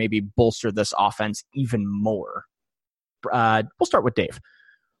that could maybe bolster this offense even more? We'll start with Dave.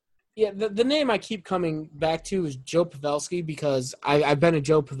 Yeah, the name I keep coming back to is Joe Pavelski, because I've been a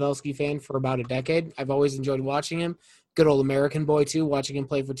Joe Pavelski fan for about a decade. I've always enjoyed watching him. Good old American boy, too, watching him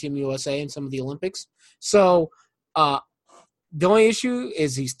play for Team USA in some of the Olympics. So the only issue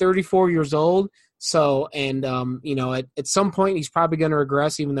is he's 34 years old. So, and, at some point he's probably going to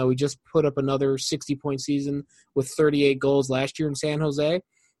regress, even though he just put up another 60-point season with 38 goals last year in San Jose.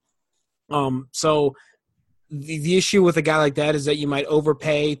 So the issue with a guy like that is that you might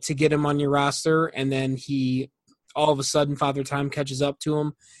overpay to get him on your roster, and then he all of a sudden Father Time catches up to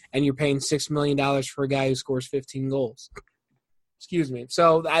him, and you're paying $6 million for a guy who scores 15 goals. Excuse me.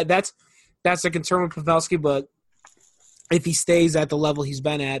 So that's a concern with Pavelski, but if he stays at the level he's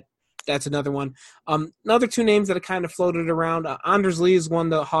been at, that's another one. Another 2 names that have kind of floated around. Anders Lee is one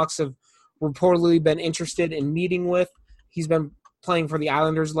the Hawks have reportedly been interested in meeting with. He's been playing for the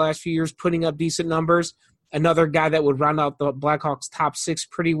Islanders the last few years, putting up decent numbers. Another guy that would round out the Blackhawks top 6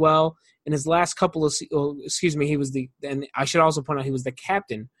 pretty well. In his last couple of he was and I should also point out he was the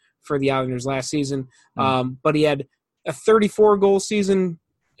captain for the Islanders last season. But he had a 34-goal season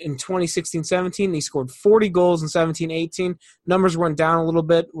in 2016-17. He scored 40 goals in 17-18. Numbers went down a little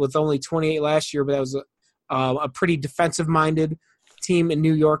bit with only 28 last year, but that was a pretty defensive-minded team in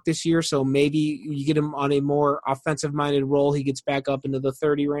New York this year, so maybe you get him on a more offensive-minded role. He gets back up into the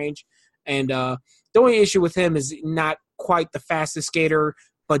 30 range. And the only issue with him is not quite the fastest skater,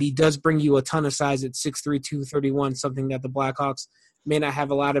 but he does bring you a ton of size at 6'3", 231, something that the Blackhawks may not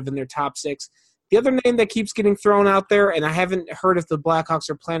have a lot of in their top six. The other name that keeps getting thrown out there, and I haven't heard if the Blackhawks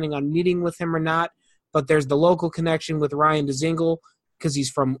are planning on meeting with him or not, but there's the local connection with Ryan Dzingel because he's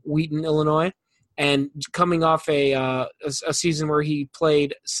from Wheaton, Illinois, and coming off a season where he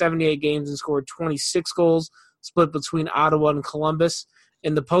played 78 games and scored 26 goals, split between Ottawa and Columbus.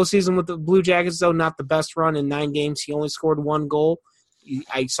 In the postseason with the Blue Jackets, though, not the best run. In 9 games, he only scored 1 goal.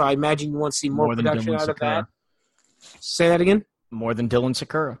 So I imagine you want to see more production out of that. Say that again? More than Dylan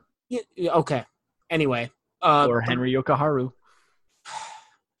Sakura. Yeah, okay. Anyway. Or Henry Yokoharu.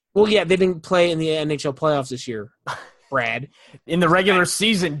 Well, yeah, they didn't play in the NHL playoffs this year, Brad. In the regular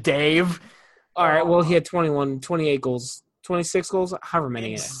season, Dave. All right, well, he had 28 goals, 26 goals, however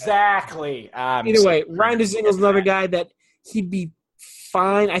many. Exactly. Either way, Ryan Dzingel's another guy that he'd be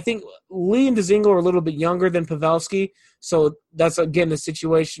fine. I think Lee and Dzingel are a little bit younger than Pavelski, so that's, again, a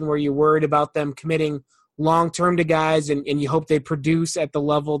situation where you're worried about them committing long-term to guys, and you hope they produce at the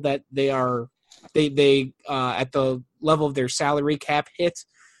level that they are they at the level of their salary cap hit.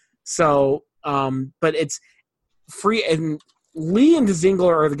 So, but it's free, and Lee and Dzingel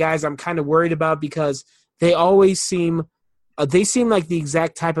are the guys I'm kind of worried about because they always seem like the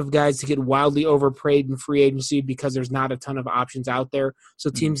exact type of guys to get wildly overpaid in free agency because there's not a ton of options out there. So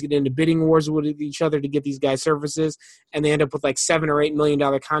teams get into bidding wars with each other to get these guys services, and they end up with like $7 or $8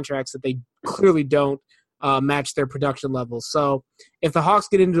 million contracts that they clearly don't match their production levels. So if the Hawks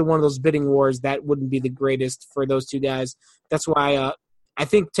get into one of those bidding wars, that wouldn't be the greatest for those two guys. That's why I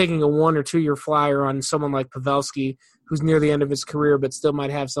think taking a 1 or 2 year flyer on someone like Pavelski, who's near the end of his career but still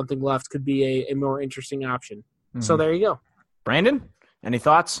might have something left, could be a more interesting option. Mm-hmm. So there you go. Brandon, any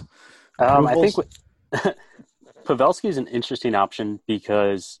thoughts? I think Pavelski is an interesting option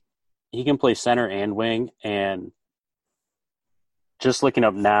because he can play center and wing. And just looking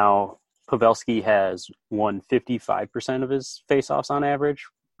up now, Pavelski has won 55% of his faceoffs on average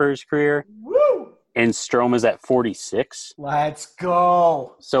for his career. Woo! And Strome is at 46. Let's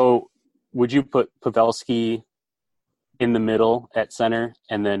go. So would you put Pavelski in the middle at center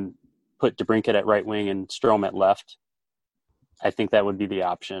and then put DeBrincat at right wing and Strome at left? I think that would be the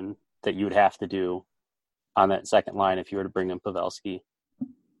option that you would have to do on that second line if you were to bring in Pavelski.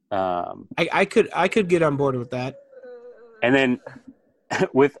 I could get on board with that. And then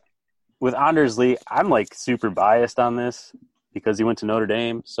with Anders Lee, I'm like super biased on this because he went to Notre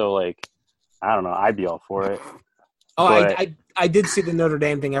Dame. So like, I don't know. I'd be all for it. Oh, I did see the Notre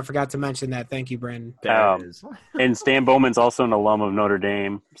Dame thing. I forgot to mention that. Thank you, Brandon. And Stan Bowman's also an alum of Notre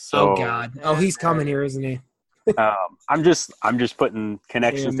Dame. So, oh God. Oh, he's coming here, isn't he? I'm just putting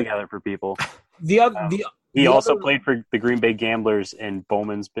connections together for people. He also played for the Green Bay Gamblers, and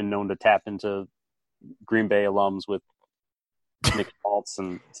Bowman's been known to tap into Green Bay alums with Nick Schmaltz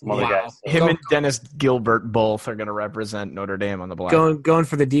and some other guys. So. Him and Dennis Gilbert both are going to represent Notre Dame on the block. Going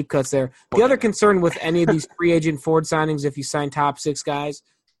for the deep cuts there. The other concern with any of these free agent forward signings, if you sign top 6 guys,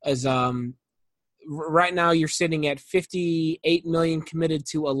 is right now you're sitting at $58 million committed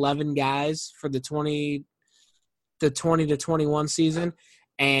to 11 guys for the 20 to 21 season,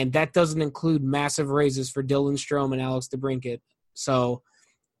 and that doesn't include massive raises for Dylan Strome and Alex DeBrincat. So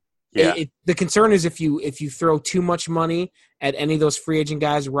the concern is if you throw too much money at any of those free agent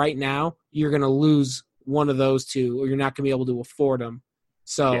guys right now, you're going to lose one of those two, or you're not going to be able to afford them.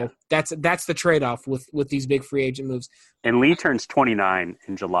 So that's the trade-off with these big free agent moves. And Lee turns 29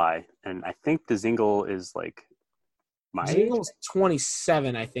 in July, and I think Dzingel is like my age. Dzingel's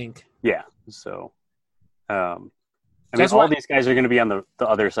 27, I think. Yeah, so all these guys are going to be on the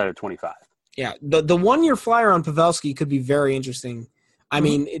other side of 25. Yeah, the 1 year flyer on Pavelski could be very interesting. I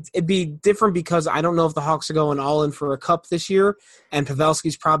mean, it'd be different because I don't know if the Hawks are going all in for a cup this year, and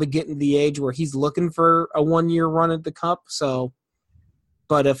Pavelski's probably getting to the age where he's looking for a 1 year run at the cup. So,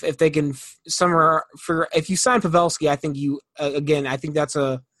 but if they can if you sign Pavelski, I think you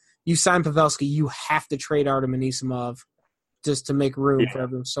sign Pavelski, you have to trade Artem Anisimov just to make room for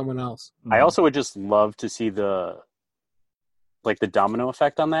someone else. I also would just love to see the domino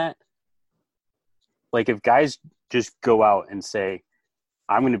effect on that. Like if guys just go out and say,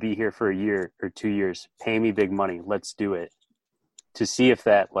 I'm going to be here for a year or 2 years, pay me big money, let's do it, to see if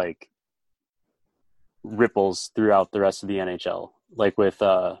that like ripples throughout the rest of the NHL. like with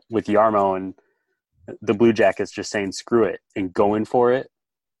Yarmo and the Blue Jackets just saying screw it and going for it.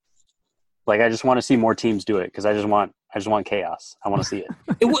 Like, I just want to see more teams do it because I just want chaos. I want to see it.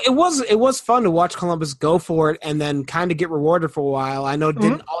 It was fun to watch Columbus go for it and then kind of get rewarded for a while. I know it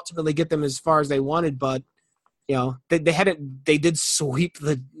didn't ultimately get them as far as they wanted, but you know they had it. They did sweep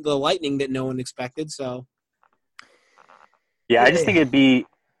the Lightning that no one expected. So yeah, I just think it'd be.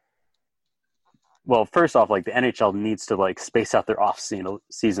 Well, first off, like the NHL needs to like space out their off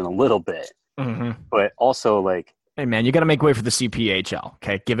season a little bit, but also like, hey man, you got to make way for the CPHL.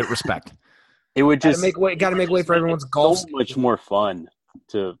 Okay, give it respect. It would just got to make way for everyone's golf. So much more fun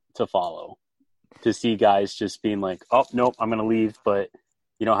to follow, to see guys just being like, oh nope, I'm gonna leave, but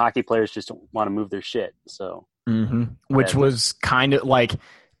you know, hockey players just don't want to move their shit. So, which was kind of like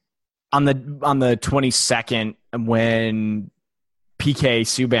on the 22nd when PK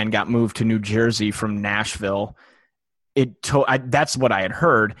Subban got moved to New Jersey from Nashville. That's what I had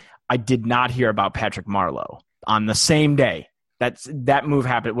heard. I did not hear about Patrick Marleau on the same day. That move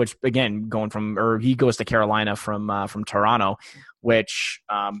happened, which again, he goes to Carolina from Toronto, which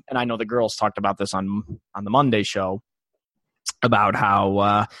and I know the girls talked about this on the Monday show about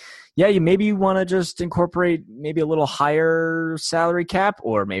how you want to just incorporate maybe a little higher salary cap,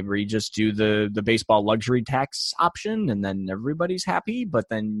 or maybe just do the baseball luxury tax option, and then everybody's happy. But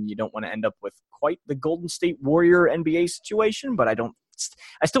then you don't want to end up with quite the Golden State Warrior NBA situation. But I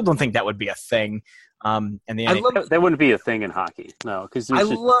still don't think that would be a thing. That wouldn't be a thing in hockey, no, because I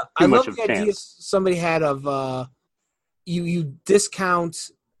love the idea somebody had of you discount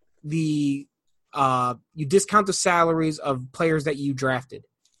the salaries of players that you drafted.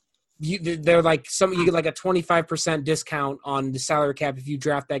 They're like you get like a 25% discount on the salary cap if you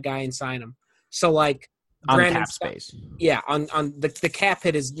draft that guy and sign him. So like on cap space, on the cap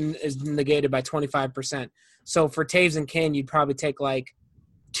hit is negated by 25%. So for Taves and Kane, you'd probably take like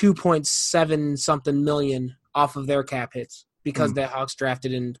 2.7 something million off of their cap hits because the Hawks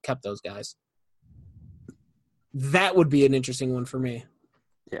drafted and kept those guys. That would be an interesting one for me.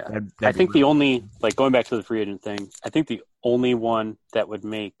 Yeah. I think the only, like going back to the free agent thing, I think the only one that would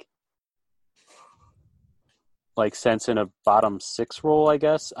make like sense in a bottom six role, I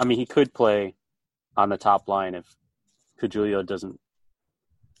guess. I mean, he could play on the top line if Caggiullo doesn't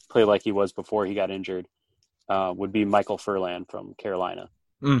play like he was before he got injured, would be Michael Furlan from Carolina.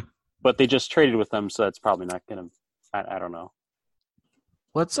 But they just traded with them, so that's probably not going to – I don't know.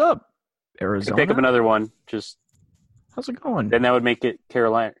 What's up, Arizona? Could pick up another one. Just how's it going? Then that would make it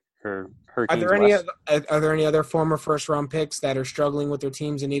Carolina or Hurricanes. Are there any other former first-round picks that are struggling with their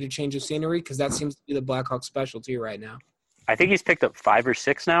teams and need a change of scenery? Because that seems to be the Blackhawks' specialty right now. I think he's picked up 5 or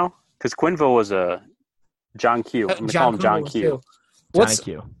 6 now because Quenneville was a John Q. I'm going to call him John Q.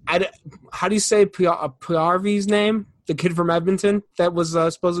 How do you say Puljujarvi's name? The kid from Edmonton that was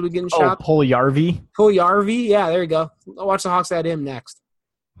supposedly getting shot? Oh, Puljujarvi? Puljujarvi? Yeah, there you go. I'll watch the Hawks add him next.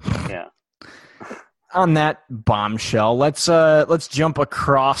 Yeah. On that bombshell, let's jump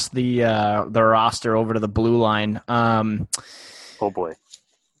across the roster over to the blue line. Oh boy.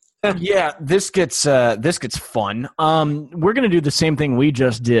 Yeah, this gets fun. We're gonna do the same thing we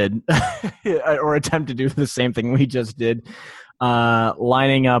just did, or attempt to do the same thing we just did.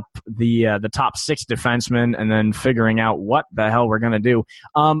 Lining up the top 6 defensemen and then figuring out what the hell we're going to do.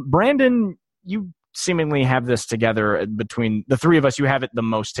 Brandon, you seemingly have this together between the three of us. You have it the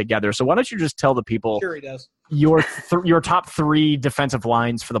most together. So why don't you just tell the people sure he does. your top 3 defensive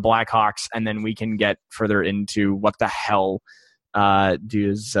lines for the Blackhawks, and then we can get further into what the hell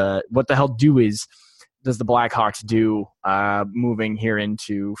does the Blackhawks do moving here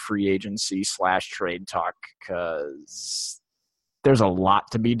into free agency / trade talk, because there's a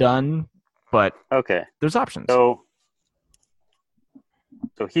lot to be done, but okay, there's options. So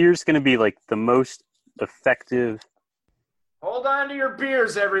here's going to be like the most effective. Hold on to your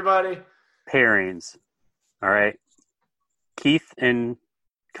beers, everybody. Pairings. All right. Keith and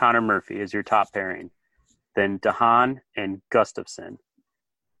Connor Murphy is your top pairing. Then DeHaan and Gustafsson.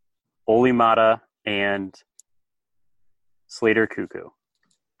 Olimata and Slater Cuckoo.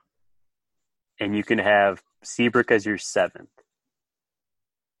 And you can have Seabrook as your 7th.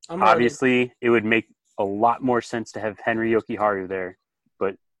 Obviously, it would make a lot more sense to have Henry Jokiharju there,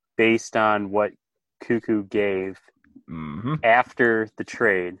 but based on what Cuckoo gave after the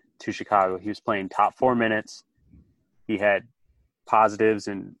trade to Chicago, he was playing top 4 minutes. He had positives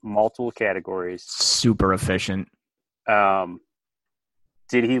in multiple categories. Super efficient.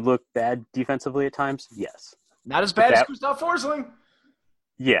 Did he look bad defensively at times? Yes. Not as bad as Gustav Forsling.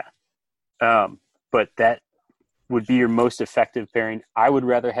 Yeah. But that would be your most effective pairing. I would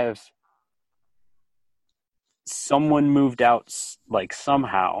rather have someone moved out like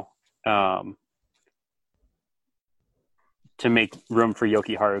somehow to make room for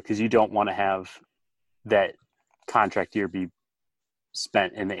Yoki-Haru, because you don't want to have that contract year be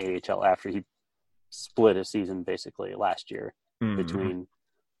spent in the AHL after he split a season basically last year between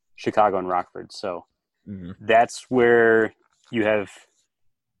Chicago and Rockford. So that's where you have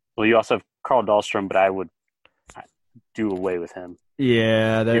 – well, you also have Carl Dahlstrom, but I would do away with him.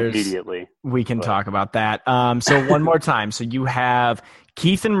 Yeah, immediately. We can talk about that. So one more time. So you have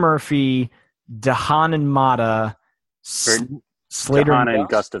Keith and Murphy, DeHaan and Mata, Slater DeHaan and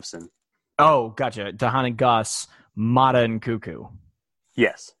Gustafson. Oh, gotcha. DeHaan and Gus, Mata and Cuckoo.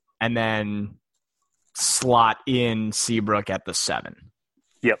 Yes. And then slot in Seabrook at the 7.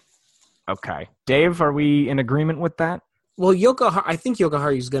 Yep. Okay. Dave, are we in agreement with that? Well, I think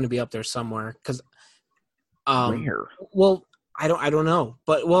Yoki-Haru is going to be up there somewhere because where? Well, I don't know.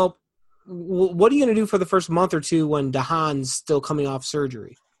 But what are you going to do for the first month or two when DeHaan's still coming off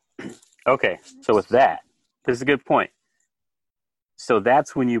surgery? Okay. So with that, this is a good point. So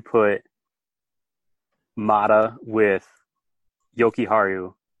that's when you put Mata with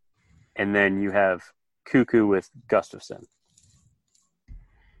Yoki-Haru, and then you have Cuckoo with Gustafson.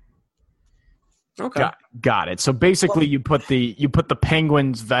 Okay. Got it. So basically you put the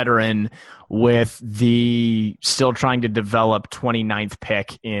Penguins veteran with the still trying to develop 29th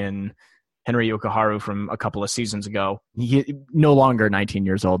pick in Henri Yoki-Haru from a couple of seasons ago. He no longer 19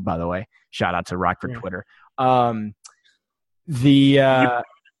 years old, by the way. Shout out to Rockford Twitter. You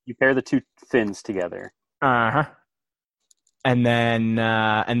pair the two Finns together. And then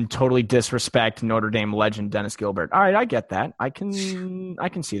and totally disrespect Notre Dame legend Dennis Gilbert. All right, I get that. I can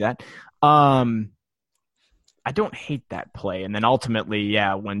see that. I don't hate that play. And then ultimately,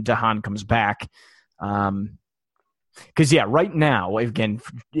 when DeHaan comes back, because right now, again,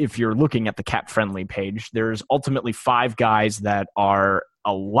 if you're looking at the cap friendly page, there's ultimately 5 guys that are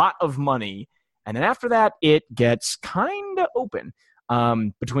a lot of money, and then after that, it gets kind of open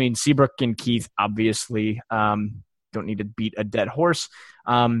between Seabrook and Keith. Obviously, don't need to beat a dead horse.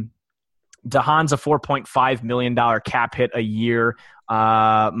 DeHaan's a $4.5 million cap hit a year.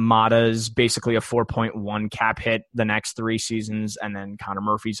 Mata's basically a 4.1 cap hit the next 3 seasons, and then Connor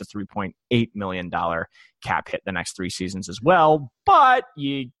Murphy's a $3.8 million cap hit the next 3 seasons as well. But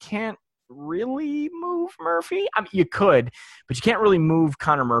you can't really move Murphy. I mean, you could, but you can't really move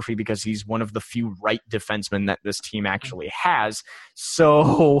Connor Murphy because he's one of the few right defensemen that this team actually has.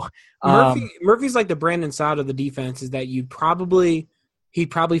 So Murphy's like the Brandon Saad of the defense, is that he'd probably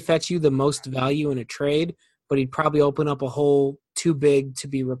fetch you the most value in a trade, but he'd probably open up a hole too big to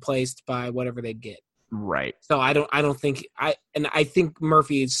be replaced by whatever they'd get. Right. So I think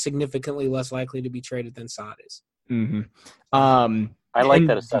Murphy is significantly less likely to be traded than Saad is. Mm-hmm. I like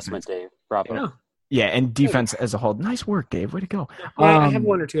that assessment, Dave. Bravo. Yeah, and defense as a whole. Nice work, Dave. Way to go. I have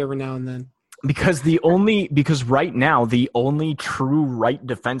one or two every now and then. Because right now, the only true right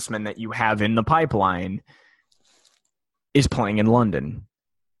defenseman that you have in the pipeline is playing in London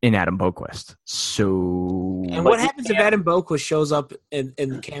in Adam Boquist. So, and what happens if Adam Boquist shows up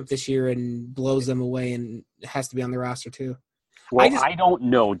in camp this year and blows them away and has to be on the roster too? Well, I don't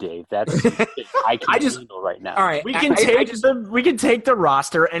know, Dave. That's I can't handle right now. All right, we can take the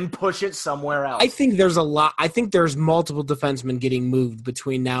roster and push it somewhere else. I think there's a lot. I think there's multiple defensemen getting moved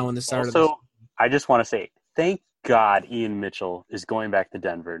between now and the start of the season. I just want to say, thank God Ian Mitchell is going back to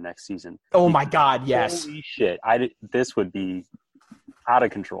Denver next season. Oh my God, yes. Holy shit. This would be out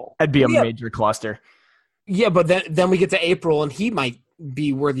of control. That'd be a major cluster. Yeah, but then we get to April and he might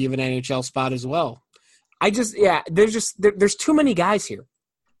be worthy of an NHL spot as well. There's too many guys here.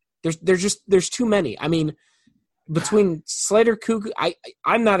 There's too many. I mean, between Slater, Cuckoo,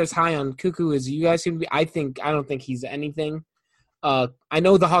 I'm not as high on Cuckoo as you guys seem to be. I don't think he's anything. I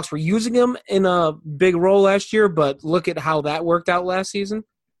know the Hawks were using him in a big role last year, but look at how that worked out last season.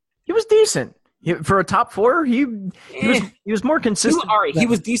 He was decent. For a top 4, he was more consistent. He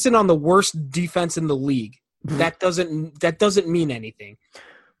was decent on the worst defense in the league. That doesn't mean anything.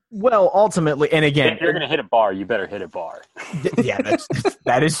 Well, ultimately, and again, if you're going to hit a bar, you better hit a bar. Yeah,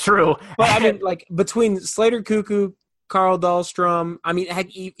 that is true. But I mean, like between Slater, Cuckoo, Carl Dahlstrom, I mean,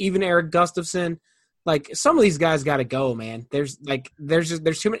 heck, even Eric Gustafson, like some of these guys got to go, man. There's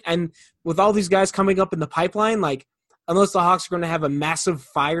too many, and with all these guys coming up in the pipeline, like unless the Hawks are going to have a massive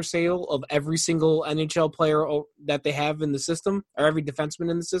fire sale of every single NHL player that they have in the system or every defenseman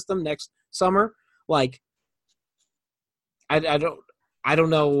in the system next summer, like I don't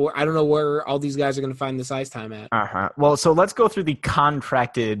know where all these guys are going to find this ice time at. Well, so let's go through the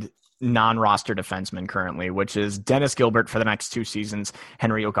contracted non-roster defensemen currently, which is Dennis Gilbert for the next 2 seasons,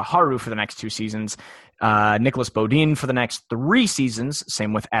 Henry Okaharu for the next 2 seasons, Nicholas Bodin for the next 3 seasons,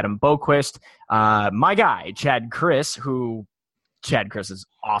 same with Adam Boquist, my guy, Chad Chris is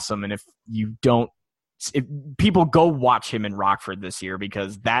awesome, and if people go watch him in Rockford this year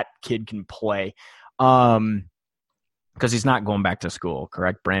because that kid can play, because he's not going back to school,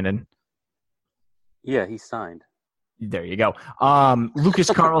 correct, Brandon? Yeah, he signed. There you go. Lucas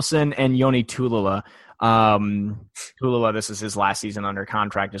Carlson and Yoni Tulula. Tulula, this is his last season under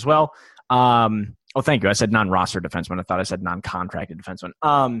contract as well. Thank you. I said non-roster defenseman. I thought I said non-contracted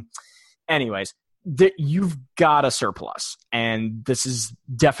defenseman. Anyways, you've got a surplus, and this is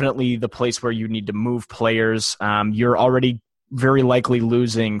definitely the place where you need to move players. You're already very likely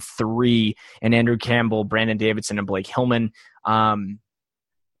losing 3 in Andrew Campbell, Brandon Davidson, and Blake Hillman.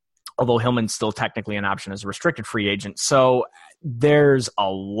 Although Hillman's still technically an option as a restricted free agent. So there's a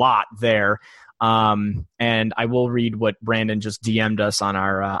lot there. And I will read what Brandon just DM'd us on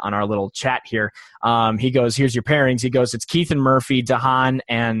our little chat here. He goes, here's your pairings. He goes, it's Keith and Murphy, Dahan,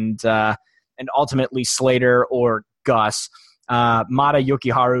 and ultimately Slater or Gus. Mata,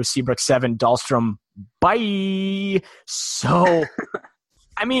 Yokiharu, Seabrook 7, Dahlstrom, bye. So,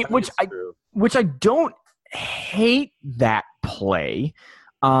 I mean, which I don't hate that play.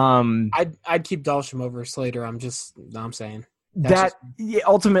 I'd keep Dahlstrom over Slater. I'm saying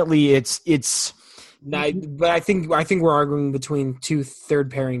ultimately it's. But I think we're arguing between 2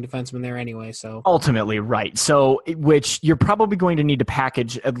 third pairing defensemen there anyway. So ultimately, right. So which you're probably going to need to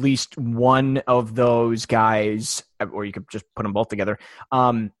package at least one of those guys, or you could just put them both together.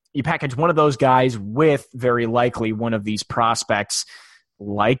 You package one of those guys with very likely one of these prospects,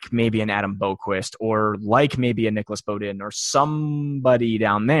 like maybe an Adam Boquist or like maybe a Nicholas Bodin or somebody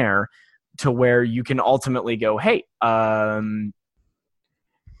down there, to where you can ultimately go, hey,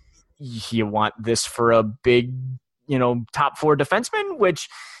 you want this for a big, top 4 defenseman, which,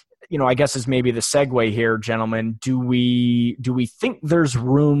 I guess is maybe the segue here, gentlemen. Do we think there's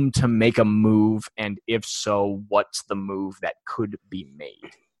room to make a move? And if so, what's the move that could be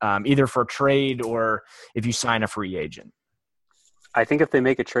made? Either for trade or if you sign a free agent. I think if they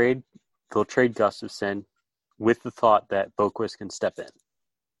make a trade, they'll trade Gustafsson with the thought that Boquist can step in,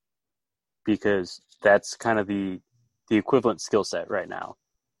 because that's kind of the equivalent skill set right now.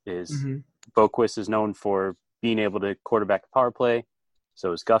 Is Boquist is known for being able to quarterback a power play,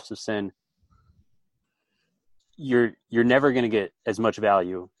 so is Gustafsson. You're never going to get as much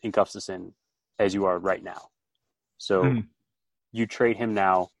value in Gustafsson as you are right now. So you trade him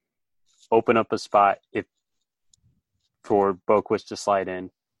now, open up a spot for Boquist to slide in.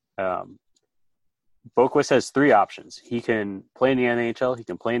 Boquist has 3 options. He can play in the NHL, he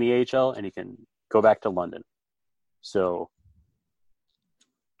can play in the AHL, and he can go back to London. So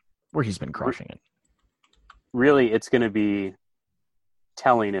where he's been crushing it. Really, it's going to be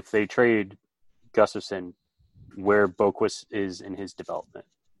telling if they trade Gustafsson where Boquist is in his development.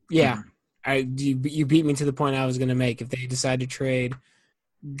 Yeah. You beat me to the point I was going to make. If they decide to trade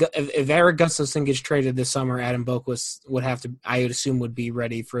 – if Eric Gustafsson gets traded this summer, Adam Boquist I would assume would be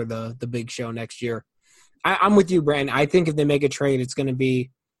ready for the big show next year. I'm with you, Brandon. I think if they make a trade, it's going to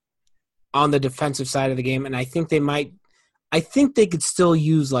be on the defensive side of the game, and I think they could still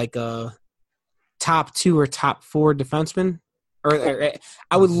use like a top 2 or top 4 defenseman. Or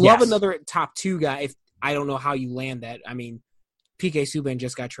I would love another top 2 guy. If I don't know how you land that. I mean, PK Subban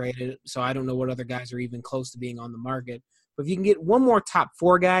just got traded, so I don't know what other guys are even close to being on the market. But if you can get one more top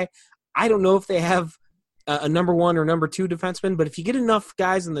 4 guy, I don't know if they have a number 1 or number 2 defenseman, but if you get enough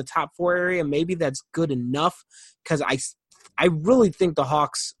guys in the top 4 area, maybe that's good enough, because I really think the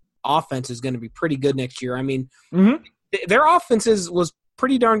Hawks' offense is going to be pretty good next year. I mean, their offense was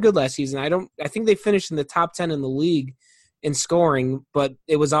pretty darn good last season. I think they finished in the top 10 in the league in scoring, but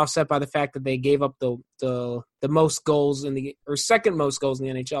it was offset by the fact that they gave up the most goals second most goals in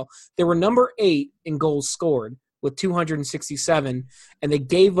the NHL. They were number 8 in goals scored with 267, and they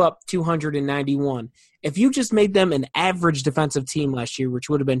gave up 291. If you just made them an average defensive team last year, which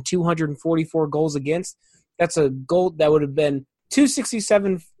would have been 244 goals against, that's a goal that would have been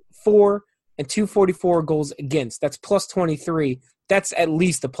 267 for and 244 goals against. That's plus 23. That's at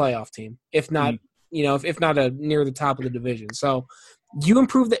least a playoff team, if not, if not a near the top of the division. So you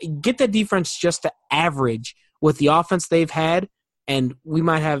improve that, get that defense just to average with the offense they've had, and we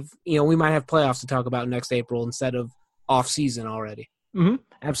might have playoffs to talk about next April instead of off season already. Mm-hmm.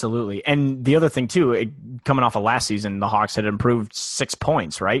 Absolutely. And the other thing too, coming off of last season, the Hawks had improved 6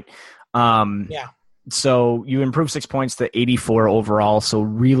 points, right? Yeah. So you improve 6 points to 84 overall. So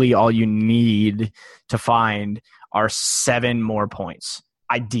really all you need to find are 7 more points.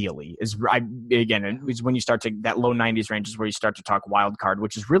 ideally is when you start to that low 90s range is where you start to talk wild card,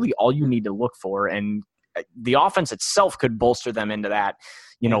 which is really all you need to look for. And the offense itself could bolster them into that,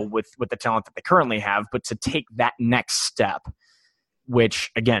 with the talent that they currently have. But to take that next step,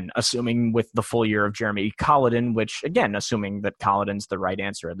 which again, assuming with the full year of Jeremy Colliton, which again, assuming that Colliton's the right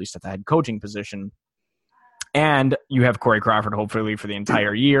answer, at least at the head coaching position, and you have Corey Crawford hopefully for the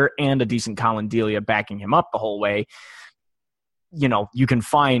entire year and a decent Colin Delia backing him up the whole way, you can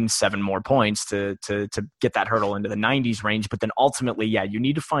find 7 more points to get that hurdle into the 90s range. But then ultimately, you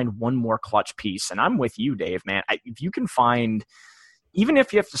need to find one more clutch piece. And I'm with you, Dave, man. If you can find, even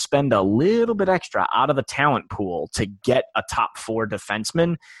if you have to spend a little bit extra out of the talent pool to get a top 4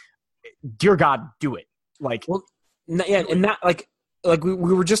 defenseman, dear God, do it. And not like we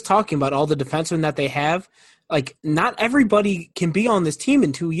were just talking about all the defensemen that they have. Like, not everybody can be on this team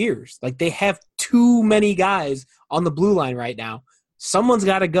in 2 years. Like, they have too many guys on the blue line right now. Someone's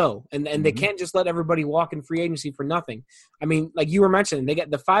got to go, and they can't just let everybody walk in free agency for nothing. I mean, like you were mentioning, they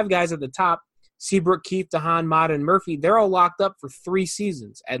got the 5 guys at the top, Seabrook, Keith, DeHaan, Mata, and Murphy. They're all locked up for 3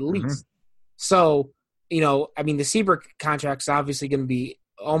 seasons at least. So, the Seabrook contract's obviously going to be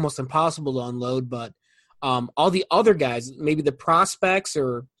almost impossible to unload, but all the other guys, maybe the prospects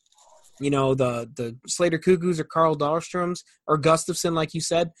or – the Slater Cuckoos or Carl Dahlstroms or Gustafson, like you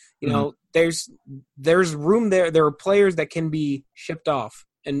said, there's room there. There are players that can be shipped off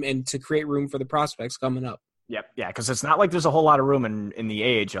and to create room for the prospects coming up. Yep. Yeah. Because it's not like there's a whole lot of room in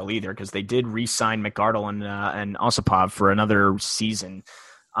the AHL either, because they did re-sign McArdle and Osipov for another season.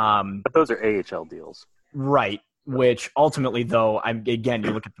 But those are AHL deals. Right. Which ultimately, though, you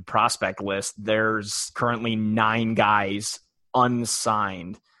look at the prospect list, there's currently 9 guys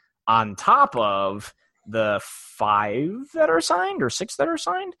unsigned on top of the 5 that are signed or 6 that are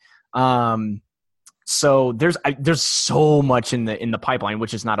signed. So there's so much in the pipeline,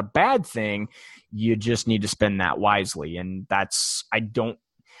 which is not a bad thing. You just need to spend that wisely. And I don't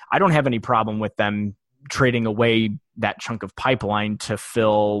have any problem with them trading away that chunk of pipeline to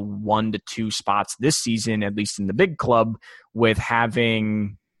fill 1 to 2 spots this season, at least in the big club, with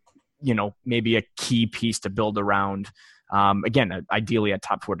having, maybe a key piece to build around. Again, ideally a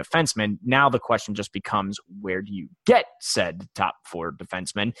top 4 defenseman. Now the question just becomes, where do you get said top 4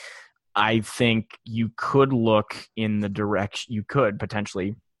 defenseman? I think you could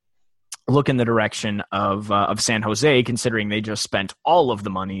potentially look in the direction of San Jose, considering they just spent all of the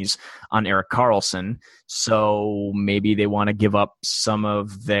monies on Erik Karlsson. So maybe they want to give up some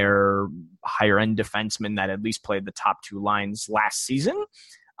of their higher end defensemen that at least played the top 2 lines last season.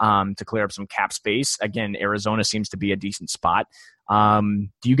 To clear up some cap space. Again, Arizona seems to be a decent spot. Do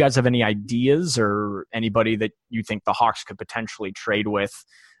you guys have any ideas or anybody that you think the Hawks could potentially trade with?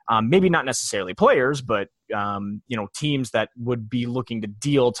 Maybe not necessarily players, but teams that would be looking to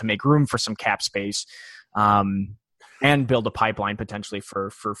deal to make room for some cap space and build a pipeline potentially for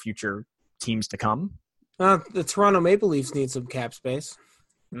future teams to come. The Toronto Maple Leafs need some cap space.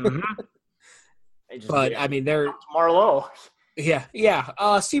 Mm-hmm. But they're Marleau.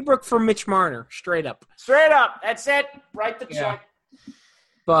 Yeah. Seabrook for Mitch Marner, straight up. That's it. Write the check.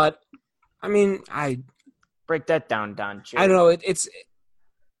 But I break that down, Don. I don't know. It's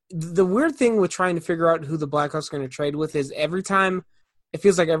the weird thing with trying to figure out who the Blackhawks are going to trade with is it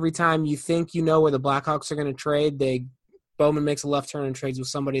feels like every time you think you know where the Blackhawks are going to trade, Bowman makes a left turn and trades with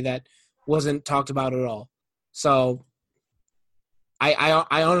somebody that wasn't talked about at all. So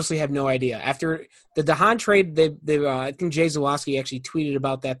I honestly have no idea. After the DeHaan trade, I think Jay Zawaski actually tweeted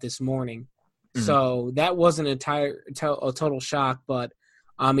about that this morning. Mm-hmm. So that wasn't a total shock. But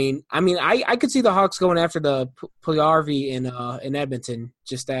I could see the Hawks going after the Puljujarvi in Edmonton,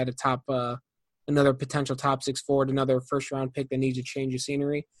 just to add a top another potential top 6 forward, another first round pick that needs a change of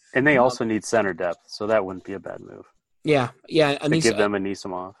scenery. And they also need center depth, so that wouldn't be a bad move. Yeah. To give them a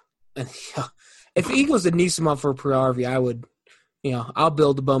Nisimov. If the Eagles did Nisimov for Puljujarvi, I would. I'll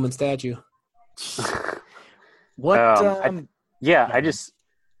build the Bowman statue. What? I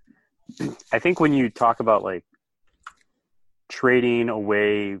think when you talk about trading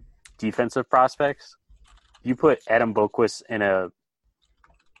away defensive prospects, you put Adam Boqvist in a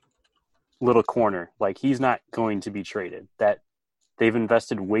little corner. He's not going to be traded. That they've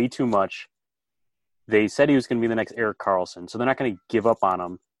invested way too much. They said he was going to be the next Erik Karlsson, so they're not going to give up on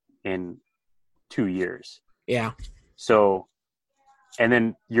him in 2 years. Yeah. So. And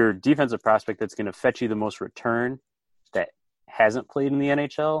then your defensive prospect that's going to fetch you the most return that hasn't played in the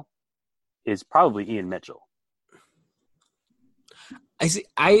NHL is probably Ian Mitchell.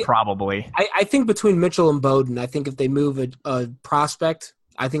 Probably. I think between Mitchell and Bowden, I think if they move a prospect,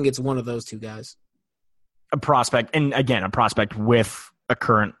 I think it's one of those 2 guys. A prospect, and again, a prospect with a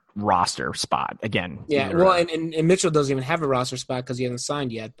current roster spot again. Yeah, well, and Mitchell doesn't even have a roster spot because he hasn't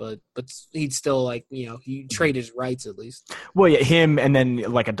signed yet, but he'd still he trade his rights at least. Well, yeah, him and then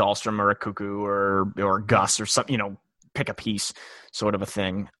like a Dahlstrom or a Cuckoo or Gus or something, pick a piece sort of a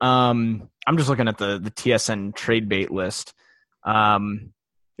thing. I'm just looking at the TSN trade bait list.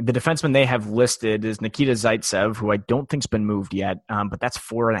 The defenseman they have listed is Nikita Zaitsev, who I don't think's been moved yet, but that's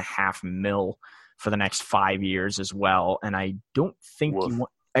 $4.5 million for the next 5 years as well. And I don't think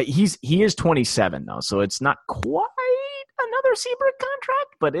he is 27 though, so it's not quite another Seabrook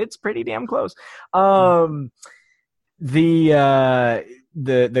contract, but it's pretty damn close. The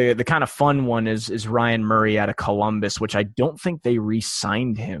kind of fun one is Ryan Murray out of Columbus, which I don't think they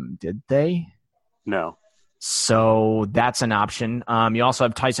re-signed him, did they? No. So that's an option. You also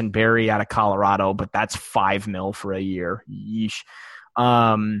have Tyson Barrie out of Colorado, but that's $5 million for a year. Yeesh.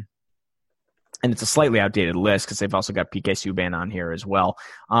 And it's a slightly outdated list because they've also got PK Subban on here as well.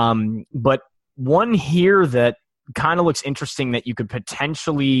 But one here that kind of looks interesting that you could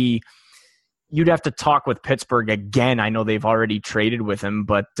potentially – you'd have to talk with Pittsburgh again. I know they've already traded with him,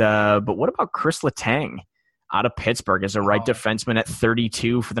 but what about Chris Letang out of Pittsburgh as a right defenseman at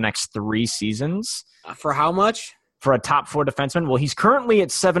 32 for the next 3 seasons? For how much? For a top 4 defenseman? Well, he's currently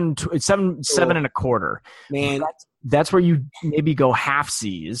at seven and a quarter. Man, that's where you maybe go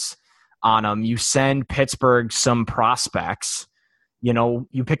half-seas on him. You send Pittsburgh some prospects.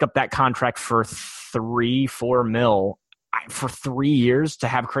 You pick up that contract for $3-4 million for 3 years to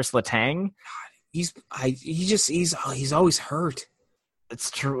have Chris Letang. He's always hurt. It's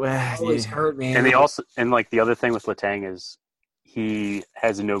true. Always hurt, man. And the other thing with Letang is he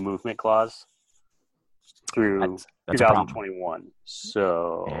has a no movement clause through 2021.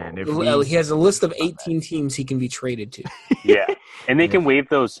 So he has a list of 18 teams he can be traded to. Yeah, and they can waive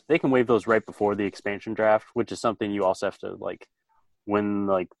those. They can waive those right before the expansion draft, which is something you also have to when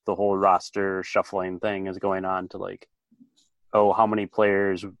the whole roster shuffling thing is going on to how many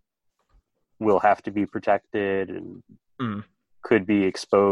players will have to be protected and could be exposed.